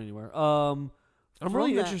 It's not going anywhere. I'm From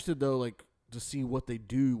really that- interested though, like to see what they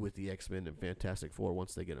do with the X-Men and Fantastic Four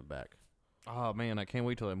once they get them back. Oh man, I can't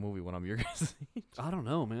wait till that movie when I'm your guys' age. I don't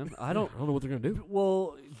know, man. I I don't. don't know what they're gonna do.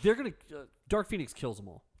 Well, they're gonna. Dark Phoenix kills them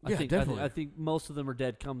all. Yeah, I think. definitely. I think most of them are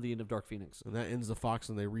dead come the end of Dark Phoenix. And that ends the Fox,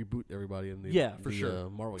 and they reboot everybody in the Yeah, for sure.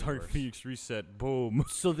 Marvel Dark universe. Phoenix reset. Boom.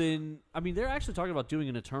 So then, I mean, they're actually talking about doing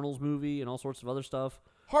an Eternals movie and all sorts of other stuff.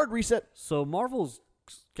 Hard reset. So Marvel's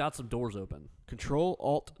got some doors open. Control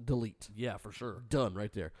Alt Delete. Yeah, for sure. Done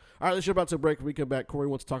right there. All right, let's jump out to a break. When we come back, Corey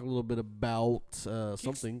wants to talk a little bit about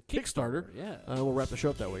something Kickstarter. Yeah. We'll wrap the show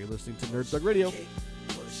up that way. You're listening to Nerd Thug Radio.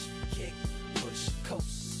 Kick, push,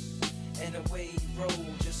 coast. And away roll,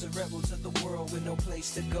 just a rebel to the world with no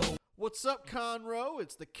place to go. What's up, Conroe?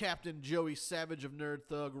 It's the Captain Joey Savage of Nerd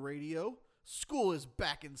Thug Radio. School is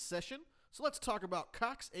back in session, so let's talk about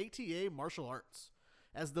Cox ATA Martial Arts.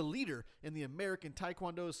 As the leader in the American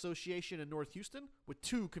Taekwondo Association in North Houston, with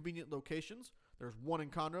 2 convenient locations, there's one in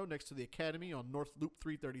Conroe next to the Academy on North Loop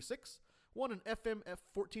 336, one in FMF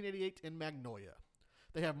 1488 in Magnolia.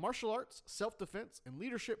 They have martial arts, self-defense, and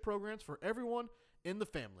leadership programs for everyone in the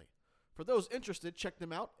family. For those interested, check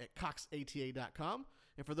them out at coxata.com.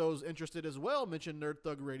 And for those interested as well, mention Nerd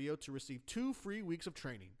Thug Radio to receive 2 free weeks of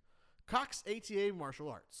training. Cox ATA Martial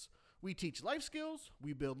Arts. We teach life skills,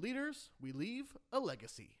 we build leaders, we leave a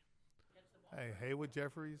legacy. Hey, Haywood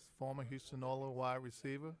Jeffries, former Houston Oilers wide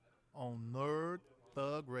receiver on Nerd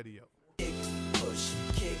Thug Radio. Kick, push,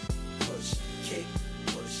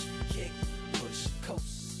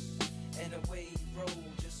 coast. And away roll,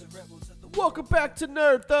 just a rebel to the Welcome back to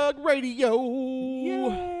Nerd Thug Radio.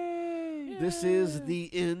 This is the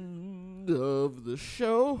end of the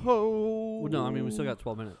show. Well, no, I mean we still got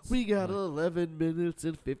 12 minutes. We got 11 minutes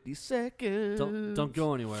and 50 seconds. Don't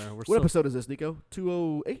go anywhere. We're What still, episode is this, Nico?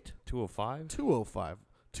 208? 205. 205.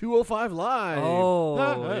 205 live.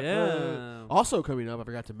 Oh, yeah. Also coming up, I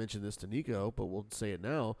forgot to mention this to Nico, but we'll say it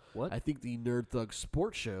now. What? I think the Nerd Thug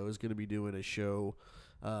Sports Show is going to be doing a show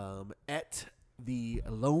at the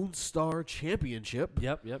Lone Star Championship.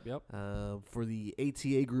 Yep. For the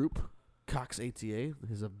ATA group, Cox ATA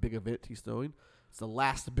is a big event he's throwing. It's the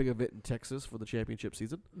last big event in Texas for the championship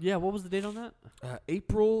season. Yeah, what was the date on that?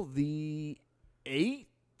 April the 8th.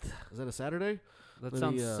 Is that a Saturday? That Let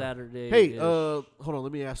sounds me, Saturday. Hey, hold on.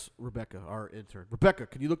 Let me ask Rebecca, our intern. Rebecca,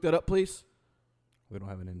 can you look that up, please? We don't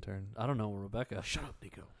have an intern. I don't know, Rebecca. Shut up,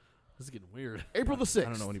 Nico. This is getting weird. April the 6th. I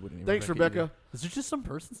don't know anybody named Thanks, Rebecca Rebecca. Is there just some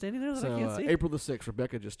person standing there that I So, can't see? April the 6th.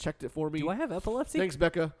 Rebecca just checked it for me. Do I have epilepsy? Thanks,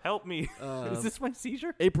 Becca. Help me. Is this my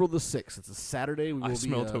seizure? April the 6th. It's a Saturday. We will I be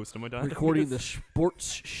smell toast on my diet. recording the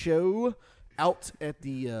sports show out at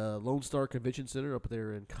the Lone Star Convention Center up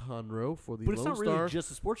there in Conroe for the But it's Lone not Star. really just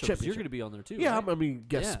a sports show. 'Cause You're Championship. going to be on there too. Yeah, right? I mean,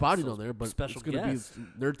 guest Yeah, spotting so on there, but special it's going to guest. be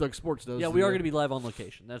Nerd Thug Sports does. Yeah, we are going to be live on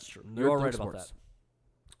location. That's true. Nerd You are Thug right about Sports. that.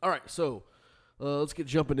 All right, so let's get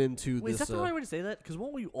jumping into Wait, this. is that the right way to say that? Because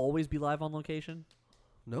won't we always be live on location?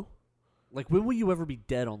 No. Like, when will you ever be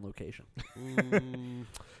dead on location?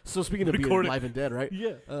 So speaking of being Recording. live and dead, right?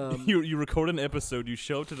 Yeah. You record an episode, you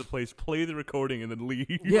show up to the place, play the recording, and then leave.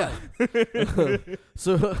 Yeah.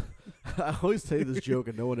 So I always tell you this joke,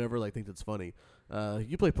 and no one ever thinks it's funny.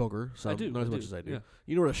 You play poker, so I do, not as I much do, as I do. yeah.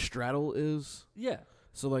 You know what a straddle is? Yeah.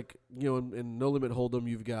 So in No Limit Hold'em,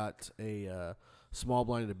 you've got a small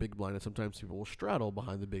blind and a big blind, and sometimes people will straddle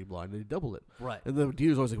behind the big blind and they double it. Right. And the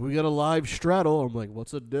dealer's always like, "We got a live straddle." I'm like,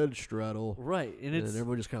 "What's a dead straddle?" Right. And And it's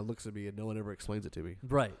everyone just kind of looks at me, and no one ever explains it to me.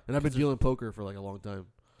 right. And I've been dealing poker for a long time.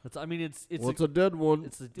 It's, I mean, it's What's a dead one?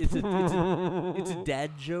 it's a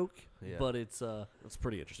dad joke, Yeah. but it's It's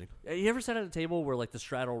pretty interesting. You ever sat at a table where the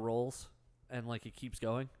straddle rolls and it keeps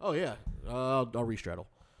going? Oh yeah, I'll restraddle,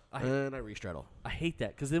 and I restraddle. I hate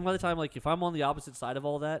that because then by the time if I'm on the opposite side of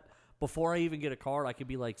all that, before I even get a card, I could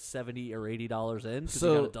be $70 or $80 in because you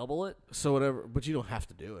So- got to double it. So whatever, but you don't have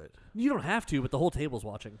to do it. You don't have to, but the whole table's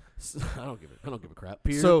watching. I don't give a crap.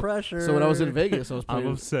 Peer pressure. So when I was in Vegas, I was I'm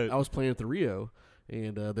playing. upset. I was playing at the Rio,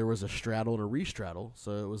 and there was a straddle and a restraddle.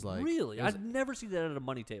 So it was Really, it was- I'd never see that at a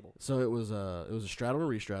money table. So it was a straddle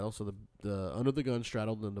and a restraddle. So the under the gun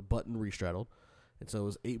straddled and the button restraddled, and so it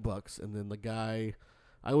was $8. And then the guy,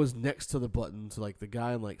 I was next to the button, so the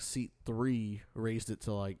guy in seat 3 raised it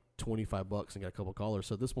to $25 and got a couple callers.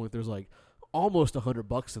 So at this point, there's almost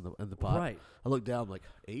 $100 in the pot. Right. I looked down,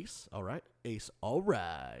 ace, all right, ace, all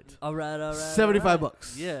right, All right.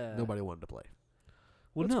 $75. Yeah. Nobody wanted to play.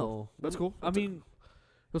 Well, That's no. cool. That's cool. I mean,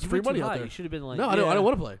 There's you free went too money high. out there. You should have been No, I don't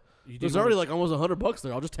want to play. You There's do already almost $100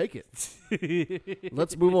 there. I'll just take it.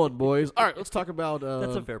 Let's move on, boys. All right, let's talk about.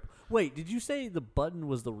 That's unfair. Wait, did you say the button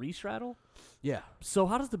was the restraddle? Yeah. So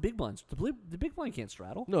how does the big blind? The big blind can't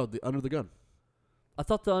straddle. No, the under the gun. I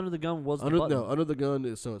thought the under the gun was the Under button. no, under the gun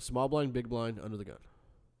is so it's small blind, big blind, under the gun.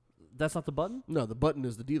 That's not the button? No, the button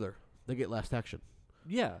is the dealer. They get last action.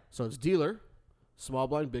 Yeah. So it's dealer, small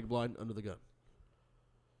blind, big blind, under the gun.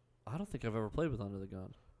 I don't think I've ever played with under the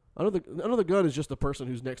gun. Under the gun is just the person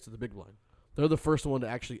who's next to the big blind. They're the first one to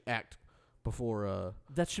actually act before.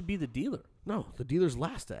 That should be the dealer. No, the dealer's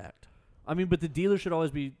last to act. I mean, but the dealer should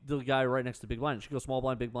always be the guy right next to big blind. It should go small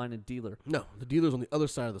blind, big blind, and dealer. No, the dealer's on the other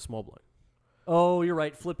side of the small blind. Oh, you're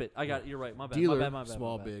right. Flip it. I got it. You're right. My bad. Dealer, my bad.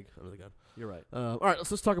 small, my bad. big, under the gun. You're right. All right,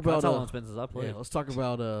 let's talk about. That's how long it's been since I played. Yeah, let's talk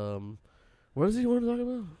about. What does he want to talk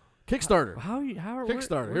about? Kickstarter. How are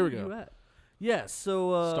Kickstarter, Where here we are go. you at? Yeah.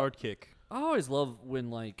 So Start kick. I always love when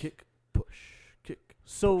Kick, push, kick.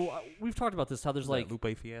 So we've talked about this. How there's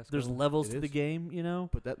Lupe Fiasco. there's levels It to the is. game. You know.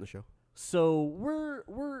 Put that in the show. So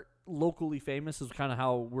we're locally famous is kind of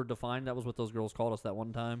how we're defined. That was what those girls called us that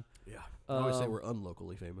one time. Yeah. I always say Um, we're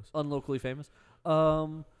unlocally famous. Unlocally famous.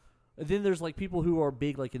 Then there's people who are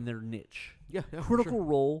big in their niche. Yeah, yeah. Critical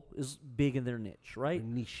Role is big in their niche, right? Their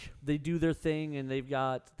niche. They do their thing and they've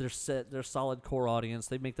got their solid core audience.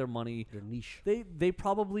 They make their money. Their niche. They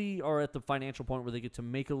probably are at the financial point where they get to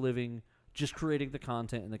make a living just creating the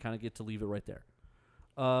content and they kind of get to leave it right there.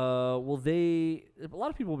 A lot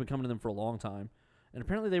of people have been coming to them for a long time, and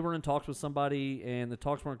apparently they were in talks with somebody and the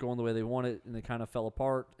talks weren't going the way they wanted and they kind of fell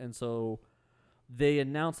apart, and so they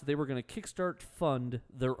announced that they were going to kickstart fund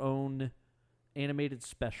their own animated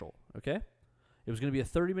special. Okay, it was going to be a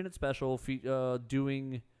 30-minute special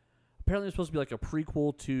doing. Apparently, it's supposed to be like a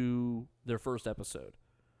prequel to their first episode.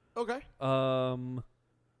 Okay.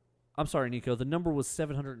 I'm sorry, Nico. The number was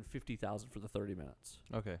 $750,000 for the 30 minutes.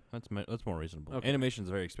 Okay, that's more reasonable. Okay. Animation's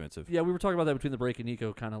very expensive. Yeah, we were talking about that between the break, and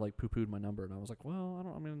Nico kind of poo-pooed my number, and I was like, well,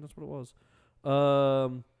 that's what it was.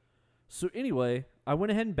 So anyway, I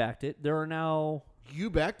went ahead and backed it. There are now... You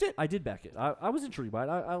backed it? I did back it. I was intrigued by it.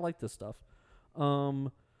 I like this stuff.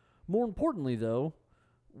 More importantly, though,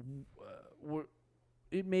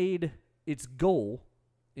 it made its goal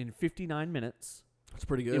in 59 minutes. That's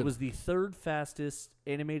pretty good. It was the third fastest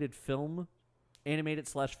animated film.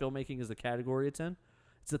 Animated/filmmaking is the category it's in.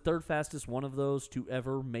 It's the third fastest one of those to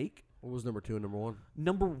ever make. What was number 2 and number 1?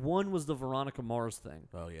 Number 1 was the Veronica Mars thing.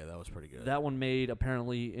 Oh yeah, that was pretty good. That one made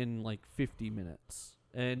apparently in like 50 minutes.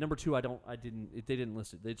 And number 2, they didn't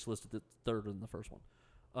list it. They just listed the third and the first one.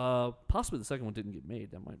 Possibly the second one didn't get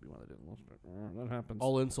made. That might be why they didn't list it. That happens.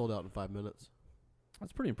 All in sold out in 5 minutes.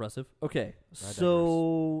 That's pretty impressive. Okay,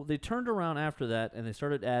 so they turned around after that and they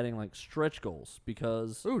started adding like stretch goals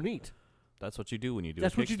because Ooh, neat. That's what you do when you do.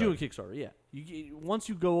 that's a what you do in Kickstarter. Kickstarter. Yeah, once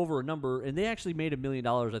you go over a number, and they actually made $1 million,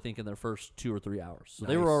 I think, in their first 2 or 3 hours. So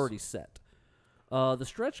they were Nice. already set. The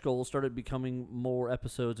stretch goals started becoming more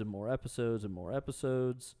episodes and more episodes and more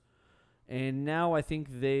episodes, and now I think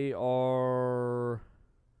they are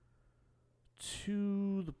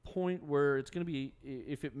to the point where it's going to be,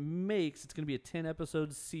 if it makes, it's going to be a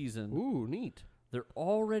 10-episode season. Ooh, neat. They're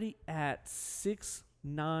already at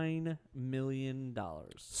 $6.9 million.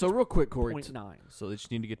 So real quick, Corey, 0.9. So they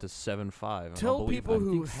just need to get to 7.5. tell people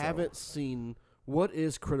who think so. haven't seen what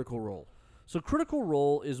is Critical Role. So Critical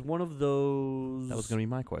Role is one of those. That was going to be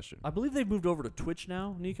my question. I believe they've moved over to Twitch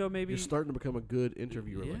now, Nico, maybe? You're starting to become a good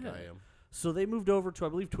interviewer like Yeah. I am. So they moved over to, I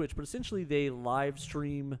believe, Twitch, but essentially they live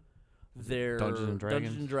stream their Dungeons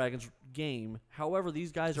and Dragons game. However,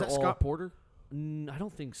 these guys Is are that all. Scott Porter? I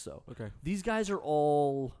don't think so. Okay. These guys are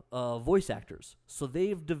all voice actors. So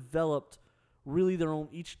they've developed really their own.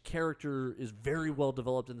 Each character is very well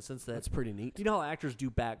developed in the sense that. That's pretty neat. You know how actors do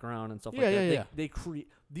background and stuff Yeah, like that? yeah. They create.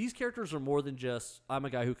 These characters are more than just, I'm a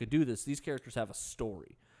guy who can do this. These characters have a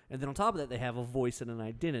story. And then on top of that, they have a voice and an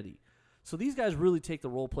identity. So these guys really take the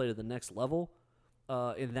role play to the next level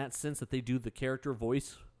in that sense that they do the character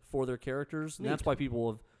voice for their characters. And that's why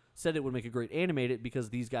people have said it would make a great animated because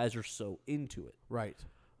these guys are so into it. Right.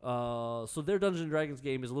 So their Dungeons & Dragons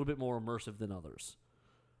game is a little bit more immersive than others.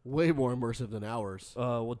 Way more immersive than ours.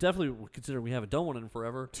 Well, definitely considering we haven't done one in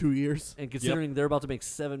forever. 2 years. And considering they're about to make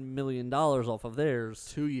 $7 million off of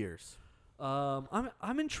theirs. 2 years.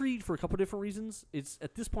 I'm intrigued for a couple different reasons. It's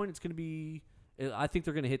at this point it's going to be. I think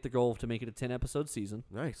they're going to hit the goal to make it a 10-episode season.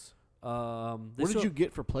 Nice. What What did you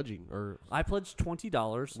get for pledging? Or I pledged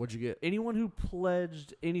 $20. what'd you get? Anyone who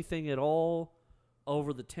pledged anything at all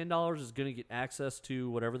over the $10 is going to get access to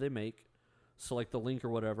whatever they make. So like the link or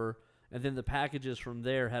whatever. And then the packages from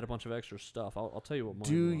there had a bunch of extra stuff. I'll tell you what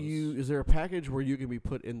mine was. Is there a package where you can be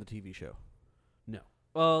put in the TV show? No.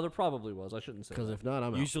 There probably was. I shouldn't say Because that. if not,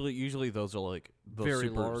 I'm out. Usually those are like those Very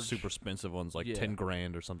super large. super expensive ones, like Yeah. 10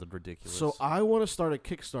 grand or something ridiculous. So I want to start a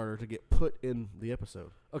Kickstarter to get put in the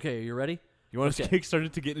episode. Okay, are you ready? you want to okay.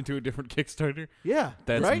 Kickstarter to get into a different Kickstarter? Yeah.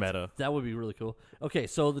 That's right? meta. That would be really cool. Okay,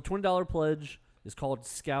 so the $20 pledge is called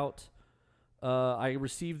Scout. I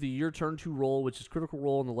received the Your Turn to Roll, which is Critical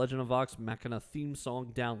Role in the Legend of Vox Machina theme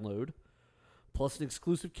song download, plus an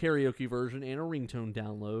exclusive karaoke version and a ringtone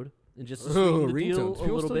download. And just to sweeten the deal ringtones. a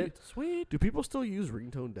People little still bit. Sweet. Do people still use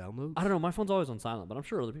ringtone downloads? I don't know. My phone's always on silent, but I'm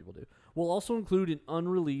sure other people do. We'll also include an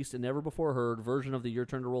unreleased and never before heard version of the Your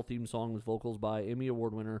Turn to Roll theme song with vocals by Emmy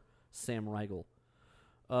Award winner Sam Riegel.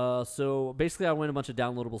 So basically, I win a bunch of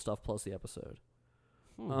downloadable stuff plus the episode.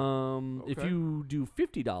 If Okay. you do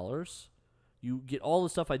 $50, you get all the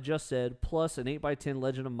stuff I just said, plus an 8x10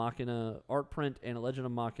 Legend of Machina art print and a Legend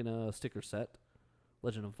of Machina sticker set.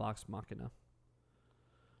 Legend of Vox Machina.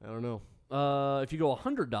 I don't know. If you go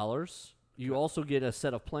 $100, you also get a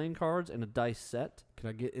set of playing cards and a dice set. Can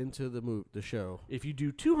I get into the show? If you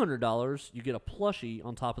do $200, you get a plushie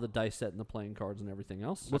on top of the dice set and the playing cards and everything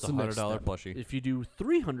else. What's That's the a next $100 step? plushie. If you do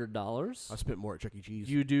 $300, I spent more at Chuck E. Cheese.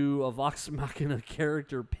 you do a Vox Machina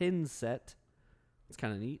character pin set. It's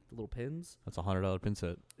kind of neat, the little pins. That's a $100 pin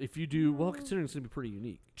set. If you do, well, considering it's going to be pretty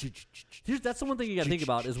unique. That's the one thing you got to think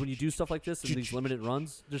about is when you do stuff like this in these limited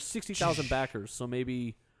runs, there's 60,000 backers, so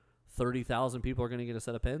maybe 30,000 people are going to get a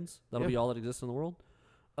set of pins. That'll be all that exists in the world.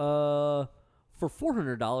 For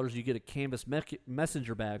 $400, you get a canvas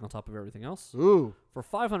messenger bag on top of everything else. Ooh. For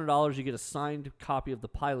 $500, you get a signed copy of the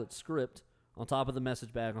pilot script on top of the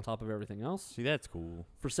message bag on top of everything else. See, that's cool.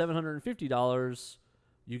 For $750,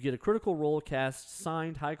 you get a Critical Role cast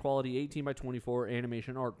signed high-quality 18x24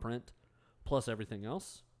 animation art print plus everything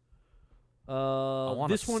else. wanna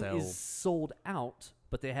This one sell. is sold out,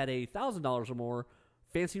 but they had a $1,000 or more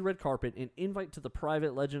fancy red carpet and invite to the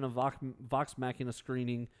private Legend of Vox Machina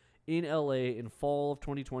screening in LA in fall of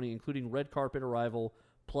 2020, including red carpet arrival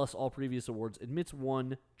plus all previous awards. Admits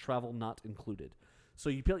one, travel not included. So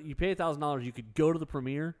you pay $1,000, you could go to the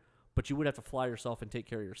premiere, but you would have to fly yourself and take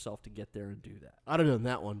care of yourself to get there and do that. I'd have done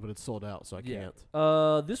that one, but it's sold out, so I can't.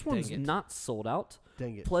 This one's it. not sold out.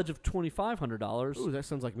 Dang it. Pledge of $2,500. Ooh, that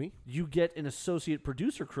sounds like me. You get an associate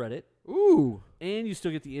producer credit, Ooh. and you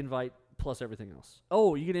still get the invite plus everything else.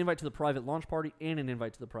 Oh, you get an invite to the private launch party and an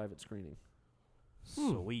invite to the private screening.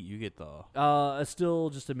 Sweet, you get the. Still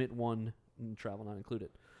just admit one, and travel not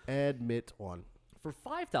included. Admit one. For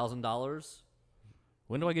 $5,000,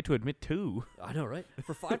 When do I get to admit two? I know, right?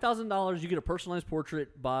 For $5,000, you get a personalized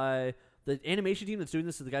portrait by the animation team that's doing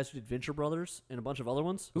this. Is the guys who did Venture Brothers and a bunch of other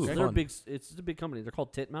ones. Ooh, So they're fun. big. It's a big company. They're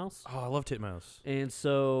called Titmouse. Oh, I love Titmouse. And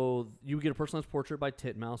so you get a personalized portrait by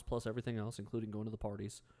Titmouse plus everything else, including going to the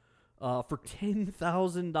parties. For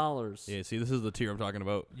 $10,000. Yeah, see, this is the tier I'm talking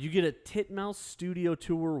about. You get a Titmouse studio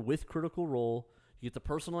tour with Critical Role. You get the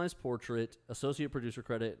personalized portrait, associate producer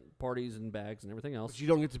credit, parties and bags and everything else. But you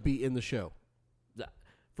don't get to be in the show.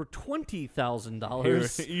 For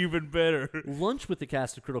 $20,000, Even better. lunch with the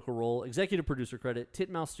cast of Critical Role, executive producer credit,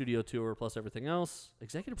 Titmouse studio tour plus everything else.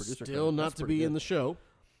 Executive producer Still credit. not That's to pretty be good. in the show.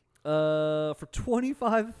 For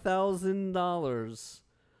 $25,000,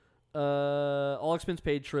 all expense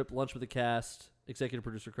paid trip, lunch with the cast, executive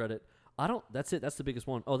producer credit. That's it. That's the biggest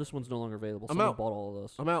one. Oh, this one's no longer available. I'm Someone out. bought all of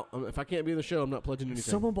those. I'm out. If I can't be in the show, I'm not pledging anything.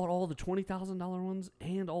 Someone bought all the $20,000 ones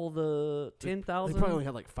and all the They $10,000 probably only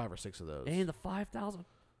had like 5 or 6 of those. and the $5,000.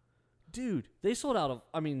 Dude, they sold out of.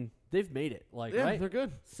 I mean, they've made it. Like, yeah, right? they're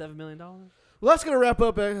good. $7 million. Well, that's going to wrap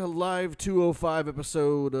up a live 205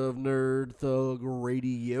 episode of Nerd Thug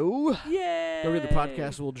Radio. Yay! Don't forget the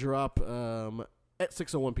podcast will drop at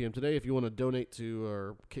 6:01 p.m. today. If you want to donate to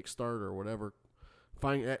our Kickstarter or whatever,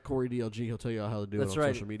 find at Corey DLG. He'll tell you how to do That's it on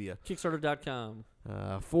right. social media. Kickstarter.com.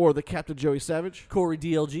 For the Captain Joey Savage. Corey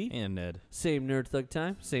DLG. And Ned. Same Nerd Thug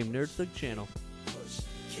time. Same Nerd Thug channel. Push,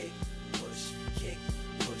 kick, push,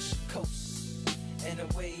 coast. And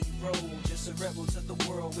away roll, just a rebel to the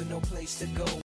world with no place to go.